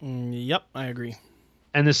 Yep, I agree.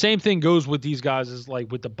 And the same thing goes with these guys is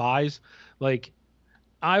with the buys.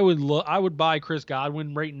 I would buy Chris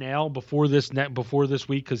Godwin right now before this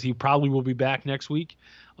week because he probably will be back next week.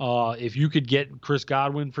 If you could get Chris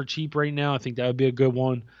Godwin for cheap right now, I think that would be a good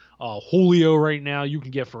one. Julio right now you can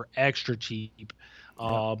get for extra cheap.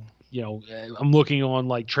 I'm looking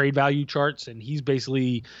on trade value charts, and he's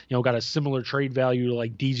basically got a similar trade value to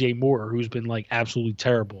DJ Moore, who's been absolutely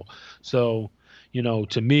terrible. So,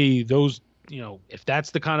 to me, those. If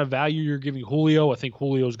that's the kind of value you're giving Julio, I think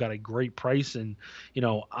Julio's got a great price. And,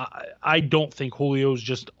 I don't think Julio's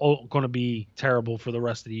just going to be terrible for the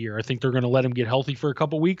rest of the year. I think they're going to let him get healthy for a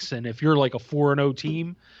couple weeks. And if you're a 4-0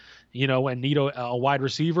 team, and need a wide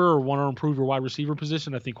receiver or want to improve your wide receiver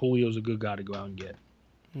position, I think Julio's a good guy to go out and get.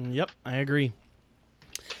 Yep, I agree.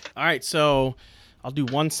 All right, so I'll do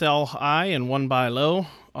one sell high and one buy low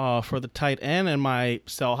for the tight end. And my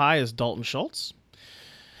sell high is Dalton Schultz.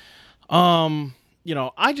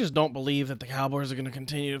 I just don't believe that the Cowboys are going to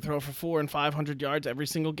continue to throw for 400 and 500 yards every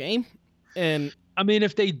single game. And I mean,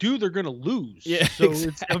 if they do, they're going to lose. Yeah, so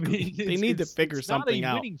exactly. They need to figure something out. It's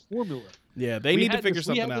not a winning formula. Yeah, they need to figure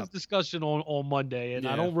something out. We had this discussion on Monday, and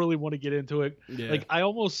Yeah. I don't really want to get into it. Yeah. Like, I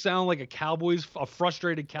almost sound like a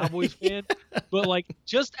frustrated Cowboys fan, but like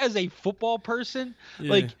just as a football person,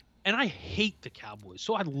 like, and I hate the Cowboys,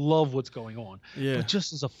 so I love what's going on. Yeah. But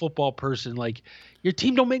just as a football person, like, your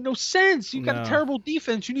team don't make no sense. You got a terrible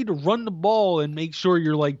defense. You need to run the ball and make sure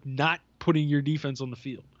you're like not putting your defense on the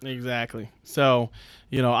field. Exactly. So,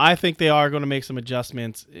 I think they are going to make some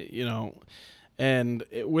adjustments, and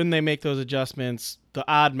when they make those adjustments, the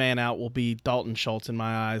odd man out will be Dalton Schultz in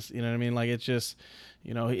my eyes. You know what I mean? Like, it's just,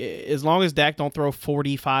 as long as Dak don't throw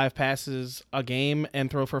 45 passes a game and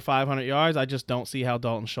throw for 500 yards, I just don't see how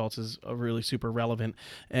Dalton Schultz is really super relevant.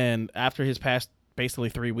 And after his past basically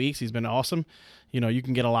 3 weeks, he's been awesome. You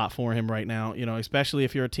can get a lot for him right now, especially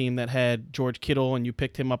if you're a team that had George Kittle and you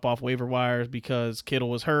picked him up off waiver wires because Kittle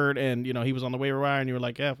was hurt and, he was on the waiver wire and you were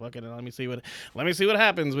like, yeah, fuck it. Let me see what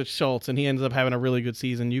happens with Schultz. And he ends up having a really good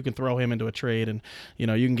season. You can throw him into a trade and, you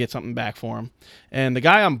can get something back for him. And the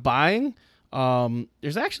guy I'm buying,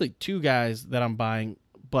 there's actually two guys that I'm buying,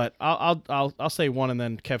 but I'll say one and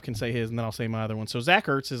then Kev can say his and then I'll say my other one. So Zach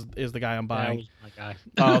Ertz is the guy I'm buying. That was my guy.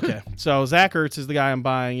 Oh, okay. So Zach Ertz is the guy I'm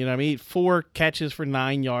buying. He had 4 catches for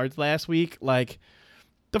 9 yards last week. Like,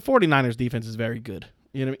 the 49ers defense is very good.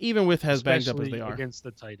 Even with as banged up as they are. Against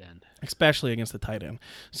the tight end. Especially against the tight end.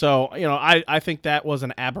 So, I think that was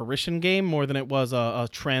an aberration game more than it was a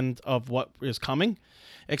trend of what is coming,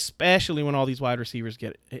 especially when all these wide receivers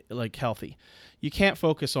get like healthy. You cannot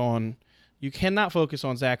focus on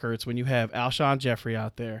Zach Ertz when you have Alshon Jeffrey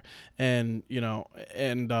out there and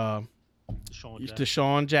Deshaun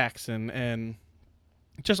Jackson and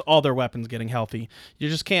just all their weapons getting healthy. You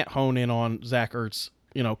just can't hone in on Zach Ertz,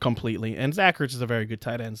 completely. And Zach Ertz is a very good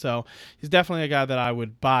tight end. So he's definitely a guy that I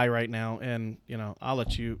would buy right now. And, I'll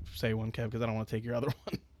let you say one, Kev, because I don't want to take your other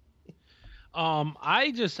one.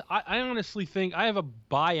 I honestly think I have a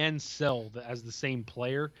buy and sell as the same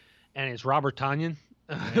player, and it's Robert Tonyan.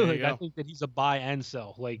 I think that he's a buy and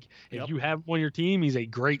sell. Like, if you have him on your team, he's a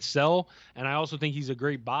great sell, and I also think he's a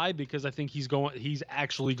great buy because I think he's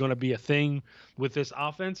actually going to be a thing with this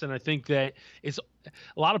offense, and I think that a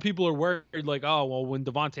lot of people are worried, like, oh, well, when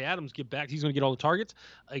Devontae Adams get back, he's going to get all the targets.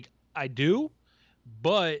 Like, I do,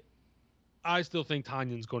 but I still think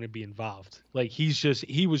Tanyan's going to be involved. Like,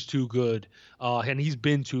 he was too good, and he's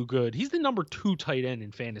been too good. He's the number 2 tight end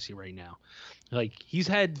in fantasy right now. Like, he's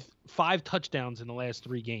had 5 touchdowns in the last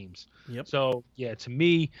 3 games. Yep. So, yeah, to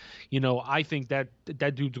me, I think that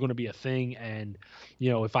dude's going to be a thing. And,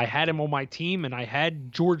 if I had him on my team and I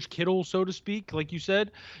had George Kittle, so to speak, like you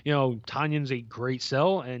said, Tanyan's a great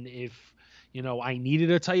sell. And if, I needed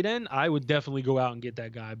a tight end, I would definitely go out and get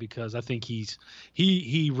that guy because I think he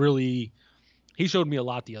showed me a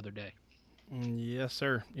lot the other day. Yes,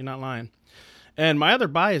 sir. You're not lying. And my other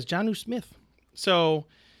buy is Jonnu Smith. So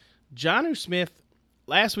Jonnu Smith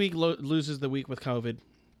last week loses the week with COVID.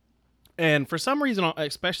 And for some reason,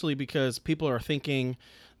 especially because people are thinking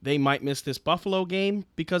they might miss this Buffalo game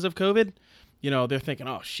because of COVID, they're thinking,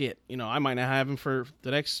 oh, shit, I might not have him for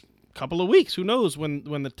the next couple of weeks. Who knows when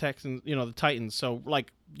the Texans, the Titans. So,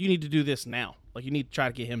 like, you need to do this now. Like, you need to try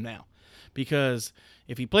to get him now. Because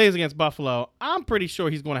if he plays against Buffalo, I'm pretty sure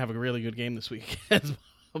he's going to have a really good game this week against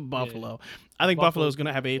Buffalo. Yeah. I think Buffalo's going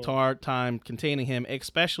to have a hard time containing him,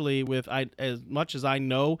 especially with as much as I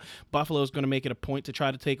know Buffalo's going to make it a point to try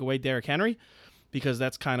to take away Derrick Henry because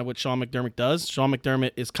that's kind of what Sean McDermott does. Sean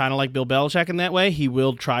McDermott is kind of like Bill Belichick in that way. He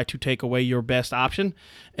will try to take away your best option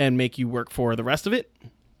and make you work for the rest of it,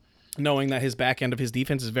 knowing that his back end of his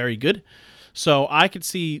defense is very good. So I could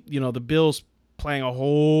see, the Bills playing a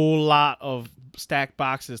whole lot of stacked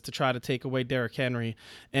boxes to try to take away Derrick Henry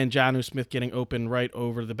and Jonnu Smith getting open right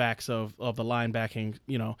over the backs of the linebacking,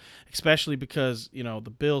 especially because,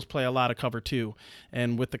 the Bills play a lot of cover 2.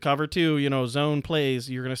 And with the cover 2, zone plays,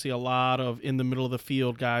 you're going to see a lot of in the middle of the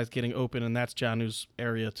field guys getting open, and that's Jonnu's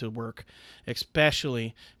area to work,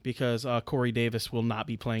 especially because Corey Davis will not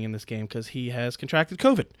be playing in this game because he has contracted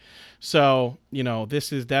COVID. So,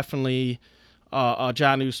 this is definitely a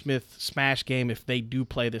Jonnu Smith smash game if they do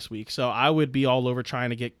play this week. So I would be all over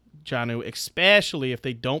trying to get Jonnu, especially if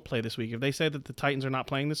they don't play this week. If they say that the Titans are not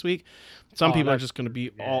playing this week, some people are just going to be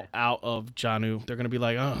all out of Jonnu. They're going to be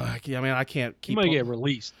like, oh, I can't keep. He might get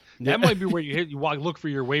released. That might be where you look for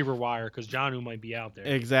your waiver wire because Jonnu might be out there.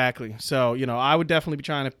 Exactly. So, I would definitely be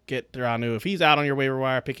trying to get Jonnu. If he's out on your waiver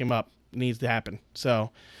wire, pick him up. It needs to happen.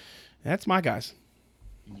 So that's my guys.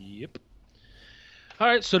 Yep. All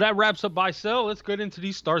right, so that wraps up buy sell. Let's get into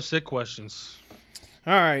these start sit questions.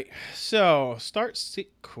 All right. So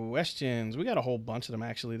questions. We got a whole bunch of them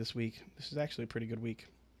actually this week. This is actually a pretty good week.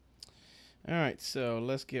 All right. So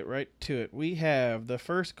let's get right to it. We have the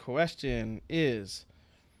first question is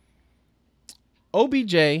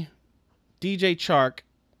OBJ, DJ Chark,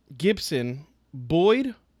 Gibson,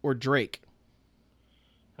 Boyd, or Drake?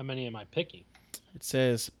 How many am I picking? It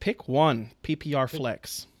says pick one, PPR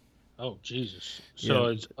flex. Oh, Jesus. So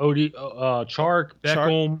it's Chark,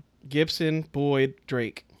 Beckham. Gibson, Boyd,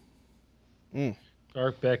 Drake. Chark,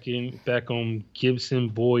 Beckham, Gibson,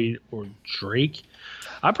 Boyd, or Drake.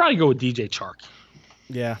 I'd probably go with DJ Chark.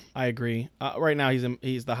 Yeah, I agree. Right now,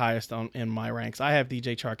 he's the highest in my ranks. I have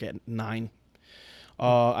DJ Chark at 9.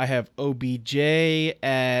 I have OBJ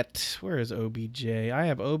at, where is OBJ? I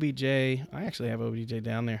have OBJ. I actually have OBJ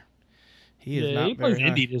down there. He is not he very plays high.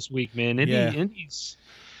 Indy this week, man. Indy's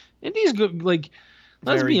good. Like,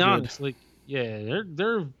 let's Very be good. honest. Like, yeah,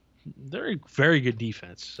 they're a very good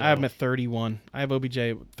defense. So. I have him at 31. I have OBJ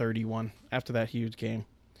at 31 after that huge game.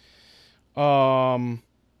 And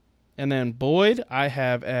then Boyd, I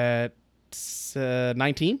have at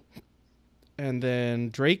 19. And then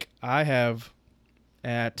Drake, I have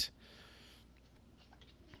at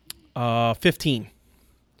 15.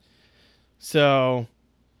 So,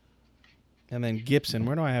 and then Gibson.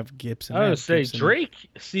 Where do I have Gibson? I would say Gibson. Drake.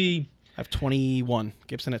 See, I have 21.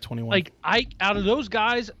 Gibson at 21. like out of those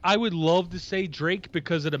guys, I would love to say Drake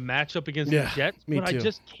because of the matchup against the Jets, but too. I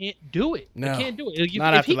just can't do it. No, I can't do it.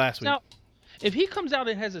 not after last week. If he comes out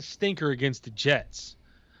and has a stinker against the Jets,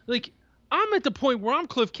 like I'm at the point where I'm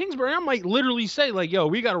Cliff Kingsbury, I might literally say like, "Yo,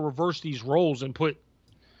 we got to reverse these roles and put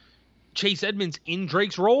Chase Edmonds in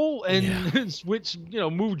Drake's role and switch,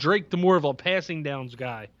 move Drake to more of a passing downs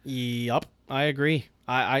guy." Yep, I agree.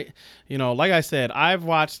 I like I said, I've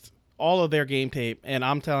watched all of their game tape, and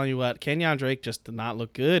I'm telling you what, Kenyon Drake just did not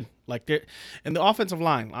look good. Like and the offensive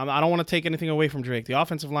line, I don't want to take anything away from Drake. The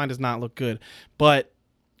offensive line does not look good, but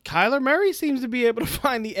Kyler Murray seems to be able to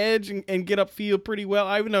find the edge and get upfield pretty well.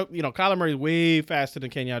 I even know, Kyler Murray is way faster than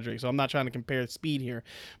Kenyon Drake, so I'm not trying to compare speed here,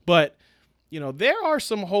 but there are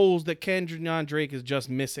some holes that Kenyon Drake is just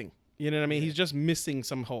missing. You know what I mean? He's just missing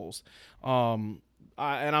some holes.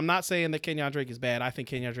 And I'm not saying that Kenyon Drake is bad. I think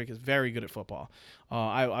Kenyon Drake is very good at football.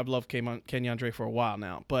 I've loved Kenyon Drake for a while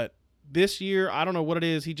now. But this year, I don't know what it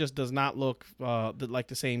is. He just does not look like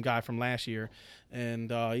the same guy from last year.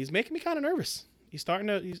 And he's making me kind of nervous. He's starting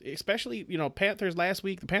to, especially, Panthers last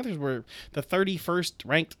week. The Panthers were the 31st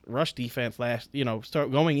ranked rush defense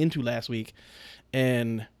start going into last week.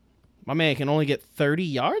 And my man can only get 30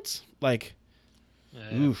 yards? Like,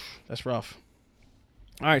 oof, that's rough.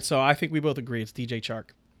 All right, so I think we both agree it's DJ Chark.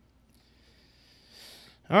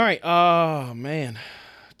 All right, oh, man.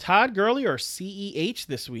 Todd Gurley or CEH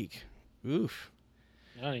this week? Oof.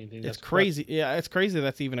 I don't even think it's crazy. Yeah, it's crazy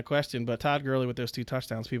that's even a question, but Todd Gurley with those 2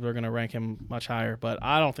 touchdowns, people are going to rank him much higher, but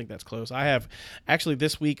I don't think that's close. I have, actually,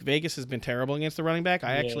 this week, Vegas has been terrible against the running back.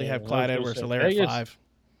 I actually have Clyde Edwards-Helaire at 5.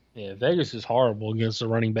 Yeah, Vegas is horrible against the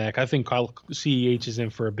running back. I think CEH is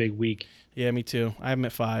in for a big week. Yeah, me too. I have him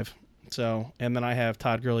at 5. So, and then I have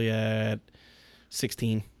Todd Gurley at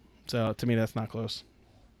 16. So, to me, that's not close.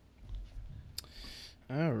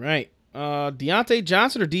 All right. Deontay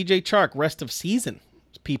Johnson or DJ Chark, rest of season?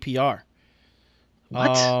 It's PPR.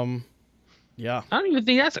 What? Yeah. I don't even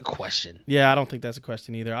think that's a question. Yeah, I don't think that's a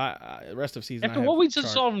question either. Rest of season. After what we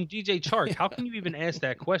just saw from DJ Chark, how can you even ask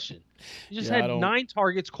that question? He just had 9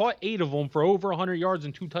 targets, caught 8 of them for over 100 yards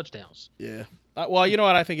and 2 touchdowns. Yeah. Well, you know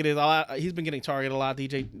what I think it is. He's been getting targeted a lot.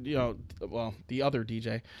 DJ, the other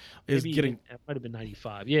DJ is getting. It might have been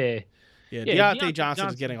 95. Yeah. Yeah, Deontay Johnson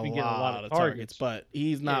is getting a lot of targets, but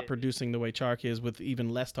he's not producing the way Chark is with even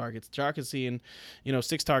less targets. Chark is seeing,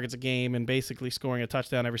 6 targets a game and basically scoring a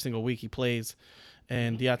touchdown every single week he plays.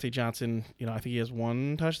 And Deontay Johnson, I think he has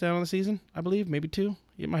 1 touchdown on the season, I believe, maybe 2.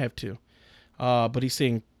 He might have 2. But he's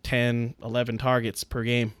seeing 10, 11 targets per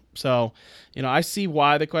game. So, I see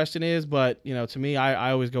why the question is, but, to me,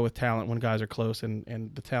 I always go with talent when guys are close,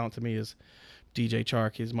 and the talent to me is DJ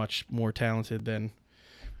Chark. He's much more talented than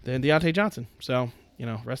Deontay Johnson. So,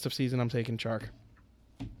 rest of season, I'm taking Chark.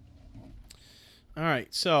 All right,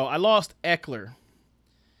 so I lost Eckler.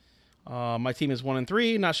 My team is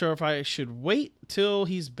 1-3. Not sure if I should wait till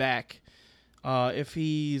he's back. This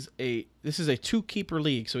is a 2-keeper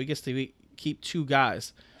league, so he gets to keep 2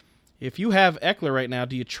 guys. If you have Eckler right now,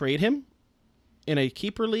 do you trade him in a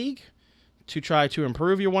keeper league to try to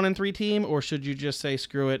improve your 1-3 team, or should you just say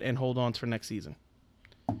screw it and hold on for next season?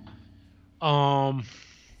 I'm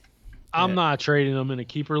not trading him in a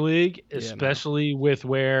keeper league, especially with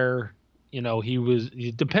where, he was.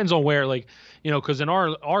 It depends on where, because in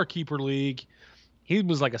our keeper league, he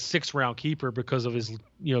was like a 6th-round keeper because of his,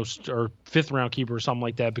 or 5th-round keeper or something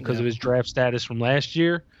like that because of his draft status from last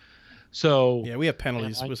year. So yeah, we have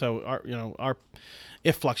penalties. So our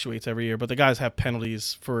it fluctuates every year, but the guys have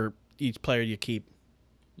penalties for each player you keep.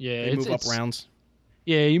 Yeah, they move up rounds.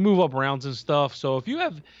 Yeah, you move up rounds and stuff. So if you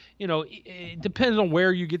have, it depends on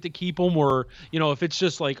where you get to keep them, or if it's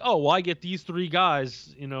just like, oh, well, I get these 3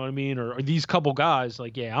 guys, you know what I mean, or these couple guys,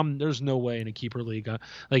 like, yeah, there's no way in a keeper league.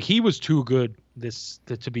 Like he was too good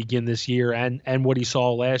to begin this year, and what he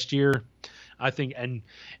saw last year, I think, and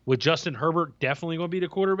with Justin Herbert definitely going to be the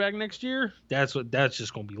quarterback next year. That's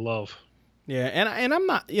just going to be love. Yeah, and I'm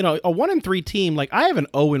not, a 1-3 team. Like I have an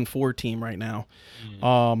 0-4 team right now,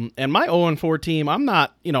 and my 0-4 team, I'm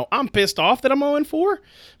not, I'm pissed off that I'm 0-4,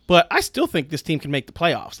 but I still think this team can make the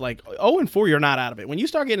playoffs. Like 0-4, you're not out of it. When you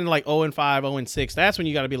start getting like 0-5, 0-6, that's when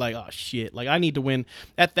you got to be like, oh shit, like I need to win.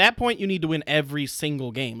 At that point, you need to win every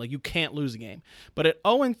single game. Like you can't lose a game. But at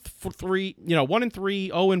 0-3,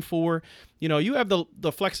 1-3, 0-4, you have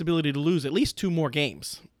the flexibility to lose at least 2 more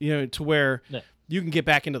games. To where. Yeah. You can get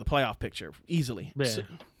back into the playoff picture easily. Yeah.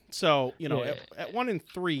 So at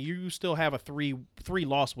 1-3, you still have a three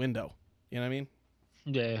loss window. You know what I mean?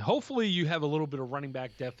 Yeah. Hopefully, you have a little bit of running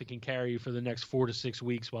back depth that can carry you for the next 4 to 6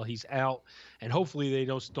 weeks while he's out, and hopefully they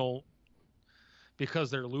don't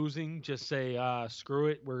because they're losing. Just say, screw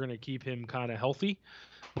it, we're gonna keep him kind of healthy.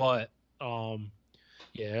 But yeah,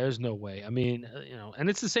 there's no way. I mean, and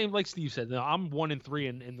it's the same like Steve said. Now, I'm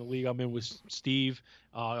 1-3 in the league I'm in with Steve,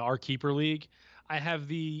 our keeper league. I have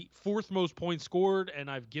the 4th most points scored,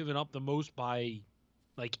 and I've given up the most by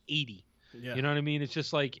like 80. Yeah. You know what I mean? It's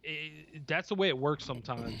just like that's the way it works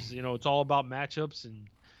sometimes. It's all about matchups, and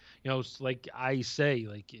it's like I say,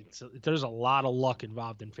 like there's a lot of luck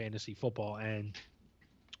involved in fantasy football, and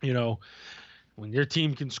when your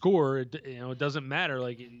team can score, it doesn't matter.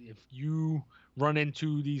 Like if you run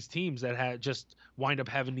into these teams that had just wind up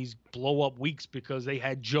having these blow up weeks because they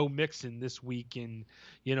had Joe Mixon this week and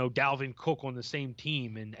Dalvin Cook on the same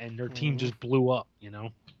team and their team just blew up.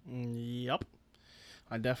 Yep,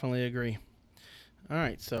 I definitely agree. All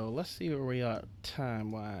right, so let's see where we are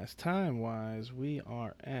time wise. We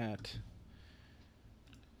are at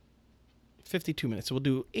 52 minutes, so we'll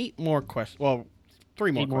do 8 more questions. Well,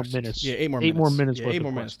 3 more questions. Minutes. Yeah, 8 more minutes. 8 more minutes. Yeah, 8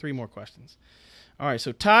 more minutes. 3 more questions. All right,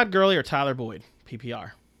 so Todd Gurley or Tyler Boyd?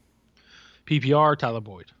 PPR. PPR, Tyler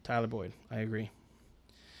Boyd. Tyler Boyd. I agree.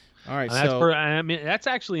 All right, that's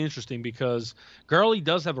actually interesting because Gurley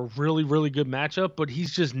does have a really, really good matchup, but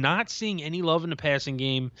he's just not seeing any love in the passing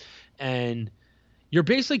game, and you're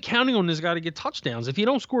basically counting on this guy to get touchdowns. If you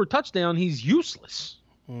don't score a touchdown, he's useless.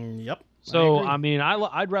 Yep. So,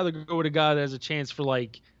 I'd rather go with a guy that has a chance for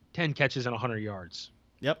like 10 catches and 100 yards.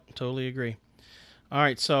 Yep, totally agree. All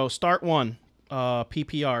right, so start 1.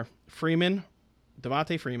 PPR,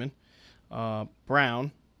 Devontae Freeman,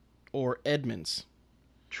 Brown, or Edmonds.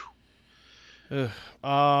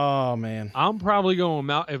 Oh man, I'm probably going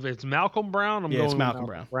if it's Malcolm Brown. It's Malcolm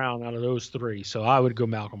Brown out of those 3, so I would go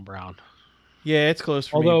Malcolm Brown. Yeah, it's close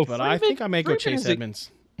for me, but I think I may go Chase Edmonds.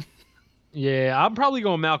 Yeah, I'm probably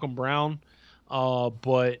going Malcolm Brown,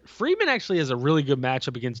 but Freeman actually has a really good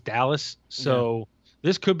matchup against Dallas, so. Yeah.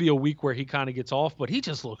 This could be a week where he kind of gets off, but he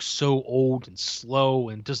just looks so old and slow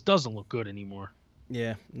and just doesn't look good anymore.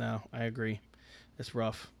 Yeah, no, I agree. It's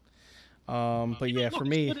rough. But yeah, for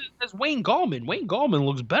me, as Wayne Gallman. Wayne Gallman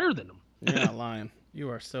looks better than him. You're not lying. You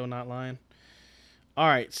are so not lying. All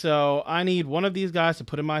right, so I need one of these guys to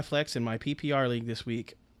put in my flex in my PPR league this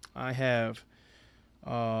week. I have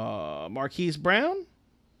Marquise Brown.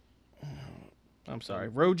 I'm sorry,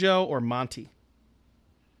 Rojo or Monty.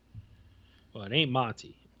 Well, it ain't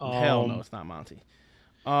Monty. Hell no, it's not Monty.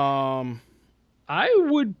 I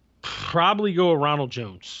would probably go with Ronald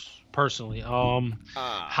Jones personally.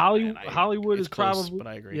 Hollywood is close, probably, but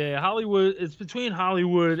I agree. Yeah, Hollywood. It's between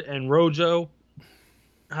Hollywood and Rojo.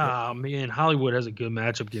 Man, Hollywood has a good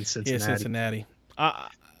matchup against Cincinnati. Yeah, Cincinnati.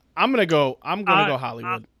 I'm gonna go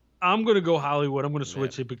Hollywood. I'm going to go Hollywood. I'm going to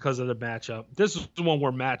switch it because of the matchup. This is the one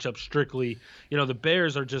where matchup strictly, the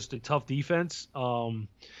Bears are just a tough defense.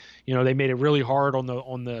 They made it really hard on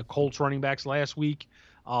the Colts running backs last week.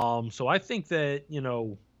 So I think that,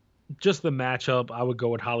 just the matchup, I would go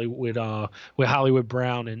with Hollywood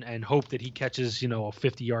Brown and hope that he catches, a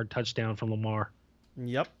 50-yard touchdown from Lamar.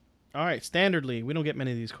 Yep. All right, Standard League. We don't get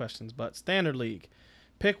many of these questions, but Standard League.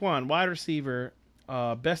 Pick one, wide receiver,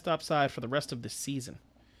 best upside for the rest of the season.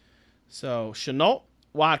 So, Shenault,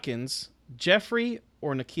 Watkins, Jeffrey,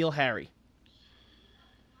 or N'Keal Harry?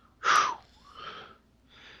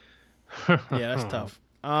 Yeah, that's tough.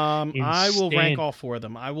 I will rank all 4 of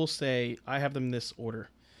them. I will say I have them in this order.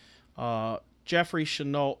 Jeffrey,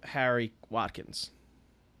 Chenault, Harry, Watkins.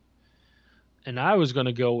 And I was going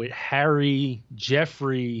to go with Harry,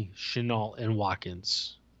 Jeffrey, Chenault, and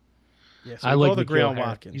Watkins. Yeah, so I like both agree on Harry.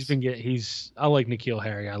 Watkins. I like N'Keal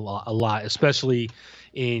Harry a lot, especially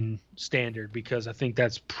in standard, because I think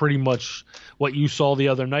that's pretty much what you saw the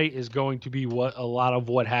other night is going to be what a lot of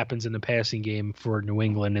what happens in the passing game for New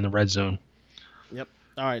England in the red zone. Yep.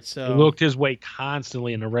 All right, so He looked his way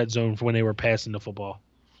constantly in the red zone for when they were passing the football.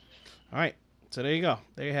 All right. So there you go.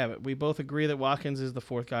 There you have it. We both agree that Watkins is the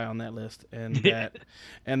fourth guy on that list, and that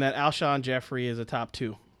Alshon Jeffrey is a top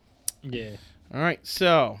 2. Yeah. All right.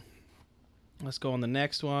 So let's go on the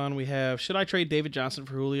next one. We have, should I trade David Johnson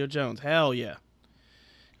for Julio Jones? Hell yeah.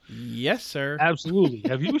 Yes, sir. Absolutely.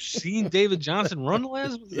 Have you seen David Johnson run the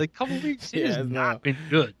last couple weeks? He has not been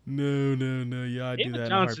good. No. Yeah, I'd do that in a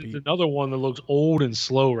Johnson's heartbeat. another one that looks old and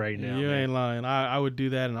slow right now. You ain't lying. I would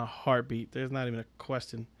do that in a heartbeat. There's not even a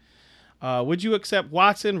question. Would you accept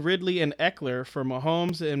Watson, Ridley, and Eckler for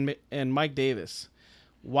Mahomes and Mike Davis?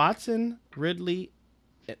 Watson, Ridley,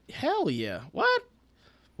 hell yeah. What?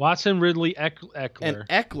 Watson, Ridley, Eckler. And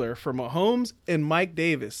Eckler for Mahomes and Mike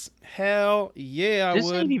Davis. Hell yeah, I would.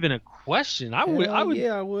 This ain't even a question. I would.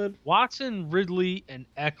 Yeah, I would. Watson, Ridley, and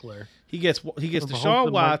Eckler. He gets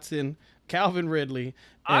Deshaun Watson, Calvin Ridley,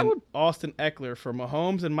 and Austin Eckler for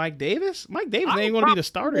Mahomes and Mike Davis. Mike Davis ain't going to be the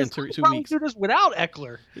starter in 2 weeks. Do this without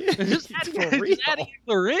Eckler. Yeah, just adding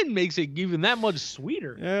Eckler in makes it even that much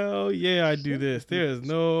sweeter. Hell yeah, I do this. There's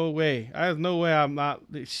no way. There's no way I'm not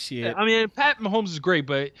shit. Yeah, I mean, Pat Mahomes is great,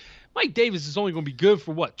 but Mike Davis is only going to be good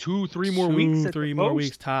for what, 2-3 more weeks? 3 more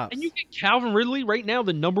weeks tops. And you get Calvin Ridley right now,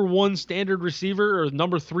 the number 1 standard receiver, or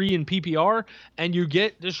number 3 in PPR, and you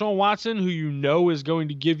get Deshaun Watson, who you know is going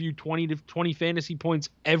to give you 20 fantasy points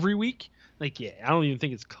every week. Like, yeah, I don't even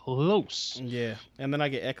think it's close. Yeah, and then I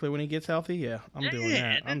get Eckler when he gets healthy. Yeah, I'm doing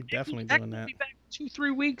that. I'm definitely doing that. Be back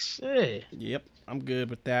 2-3 weeks. Yeah. Yep, I'm good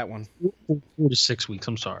with that one. 4 to 6 weeks.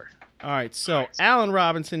 I'm sorry. All right, so Allen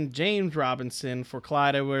Robinson, James Robinson for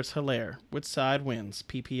Clyde Edwards-Helaire. Which side wins?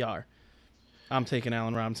 PPR. I'm taking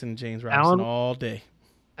Allen Robinson and James Robinson all day.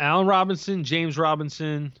 Allen Robinson, James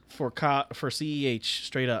Robinson. For CEH,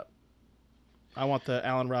 straight up. I want the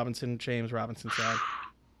Allen Robinson, James Robinson side.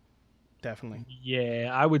 Definitely. Yeah,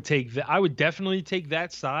 I would take that. I would definitely take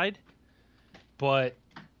that side, but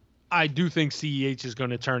I do think CEH is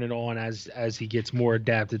going to turn it on as he gets more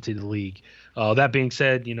adapted to the league. That being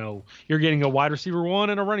said, you're getting a wide receiver 1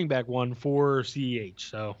 and a running back 1 for CEH.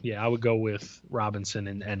 So yeah, I would go with Robinson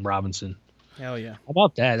and Robinson. Hell yeah! How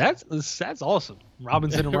about that? That's awesome.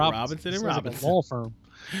 Robinson and Robinson. Robinson and Robinson. Like a law firm.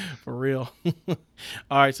 For real. All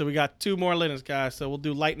right, so we got 2 more Linnets, guys. So we'll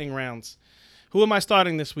do lightning rounds. Who am I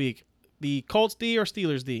starting this week? The Colts D or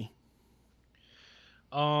Steelers D?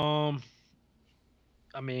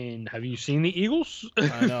 I mean, have you seen the Eagles?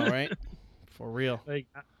 I know, right? For real. Like,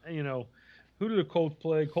 who do the Colts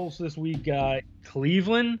play? Colts this week got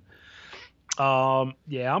Cleveland.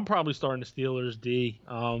 Yeah, I'm probably starting the Steelers D.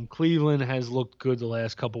 Cleveland has looked good the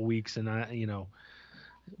last couple weeks, and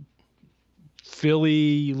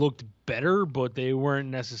Philly looked better, but they weren't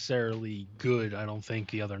necessarily good, I don't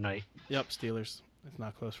think, the other night. Yep, Steelers. It's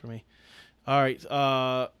not close for me. All right,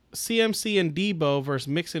 CMC and Debo versus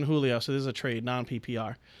Mixon Julio. So this is a trade,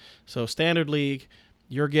 non-PPR. So standard league,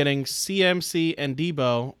 you're getting CMC and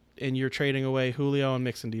Debo, and you're trading away Julio and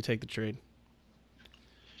Mixon. Do you take the trade?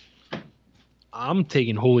 I'm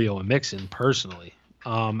taking Julio and Mixon personally.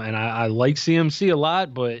 And I like CMC a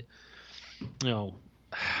lot, but you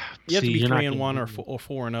have to be 3-1 or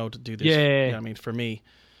 4-0 to do this. Yeah. I mean, for me.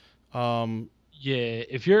 Yeah,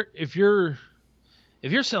 if you're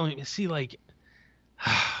selling,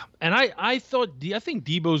 and I think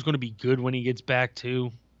Debo's going to be good when he gets back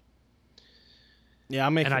too. Yeah,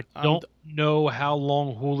 I don't know how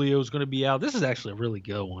long Julio's going to be out. This is actually a really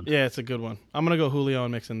good one. Yeah, it's a good one. I'm going to go Julio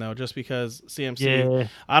and Mixon though, just because CMC. Yeah.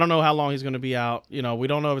 I don't know how long he's going to be out. We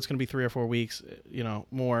don't know if it's going to be 3 or 4 weeks.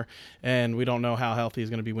 More, and we don't know how healthy he's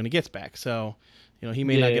going to be when he gets back. So. He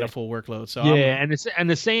may not get a full workworkload. So and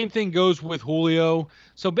the same thing goes with Julio.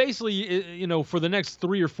 So basically, for the next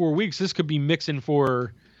 3 or 4 weeks, this could be mixing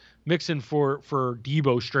for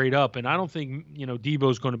Debo straight up. And I don't think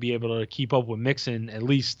Debo's going to be able to keep up with Mixon, at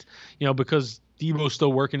least because Debo's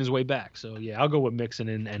still working his way back. So yeah, I'll go with Mixon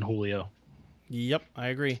and Julio. Yep, I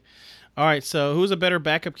agree. All right, so who's a better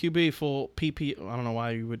backup QB full PP? I don't know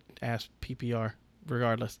why you would ask PPR.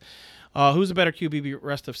 Regardless, who's a better QB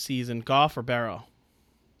rest of season, Goff or Barrow?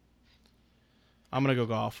 I'm going to go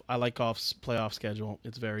Goff. I like Goff's playoff schedule.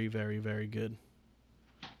 It's very, very, very good.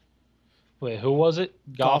 Wait, who was it?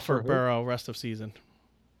 Goff or Burrow rest of season?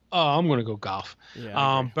 I'm gonna go Goff. Yeah.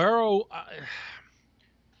 I agree. Burrow.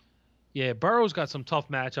 Yeah, Burrow's got some tough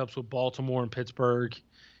matchups with Baltimore and Pittsburgh.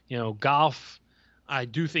 Goff. I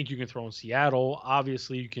do think you can throw in Seattle.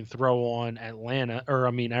 Obviously, you can throw on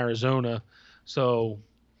Arizona. So,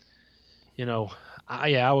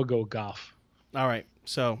 I would go Goff. All right.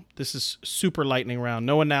 So this is super lightning round.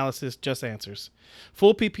 No analysis, just answers.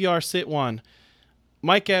 Full PPR sit 1.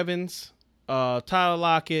 Mike Evans, Tyler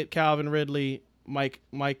Lockett, Calvin Ridley, Mike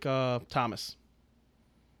Thomas.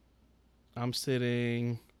 I'm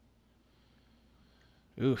sitting.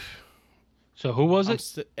 Oof. So who was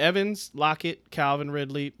it? Evans, Lockett, Calvin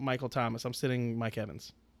Ridley, Michael Thomas. I'm sitting Mike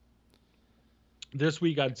Evans. This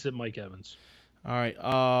week I'd sit Mike Evans. All right.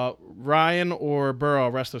 Ryan or Burrow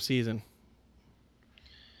rest of season?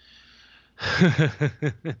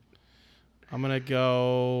 I'm going to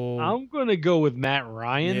go. I'm going to go with Matt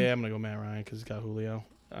Ryan. Yeah, I'm going to go Matt Ryan because he's got Julio.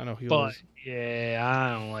 I know he but, was. Yeah,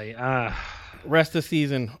 I don't like. Rest of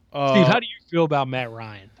season. Steve, how do you feel about Matt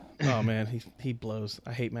Ryan? Oh, man, he blows.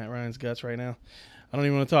 I hate Matt Ryan's guts right now. I don't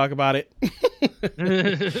even want to talk about it.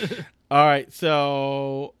 All right,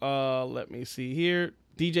 so let me see here.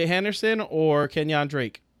 DJ Henderson or Kenyon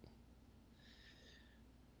Drake?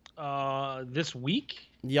 This week?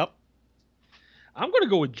 Yep. I'm going to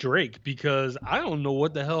go with Drake because I don't know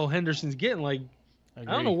what the hell Henderson's getting. Like, I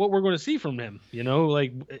don't know what we're going to see from him.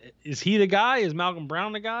 Like, is he the guy? Is Malcolm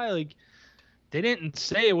Brown the guy? Like, they didn't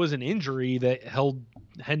say it was an injury that held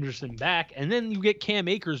Henderson back. And then you get Cam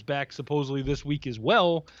Akers back supposedly this week as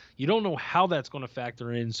well. You don't know how that's going to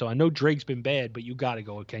factor in. So I know Drake's been bad, but you got to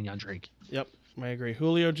go with Kenyon Drake. Yep, I agree.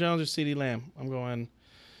 Julio Jones or CeeDee Lamb? I'm going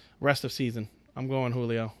rest of season. I'm going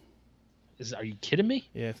Julio. Are you kidding me?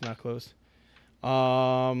 Yeah, it's not close.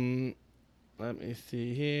 Let me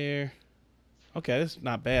see here. Okay, this is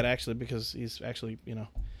not bad actually because he's actually,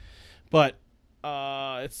 But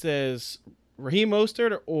it says Raheem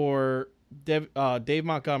Mostert or Dave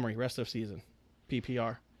Montgomery rest of season.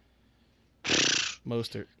 PPR.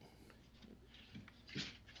 Mostert.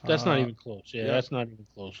 That's not even close. Yeah, that's not even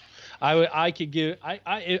close. I could give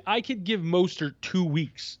Mostert 2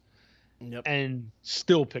 weeks. Yep. And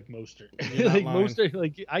still pick Mostert.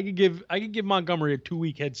 Mostert, I could give Montgomery a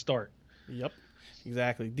 2-week head start. Yep,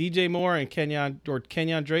 exactly. DJ Moore and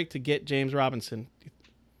Kenyon Drake to get James Robinson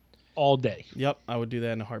all day. Yep, I would do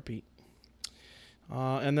that in a heartbeat.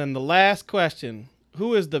 And then the last question: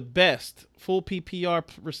 who is the best full PPR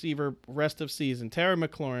receiver rest of season? Terry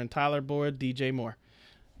McLaurin, Tyler Boyd, DJ Moore.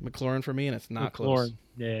 McLaurin for me, and it's not close.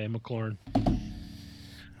 Yeah, McLaurin.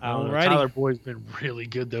 Alrighty. Tyler Boyd's been really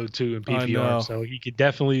good though too in PPR, so he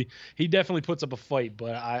definitely puts up a fight.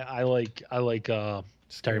 But I like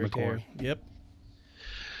Terry McLaurin. Yep.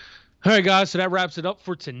 All right, guys. So that wraps it up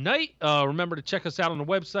for tonight. Remember to check us out on the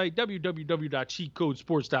website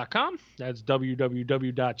www.cheatcodesports.com. That's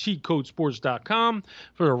www.cheatcodesports.com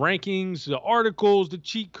for the rankings, the articles, the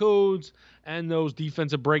cheat codes, and those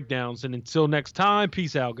defensive breakdowns. And until next time,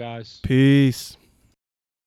 peace out, guys. Peace.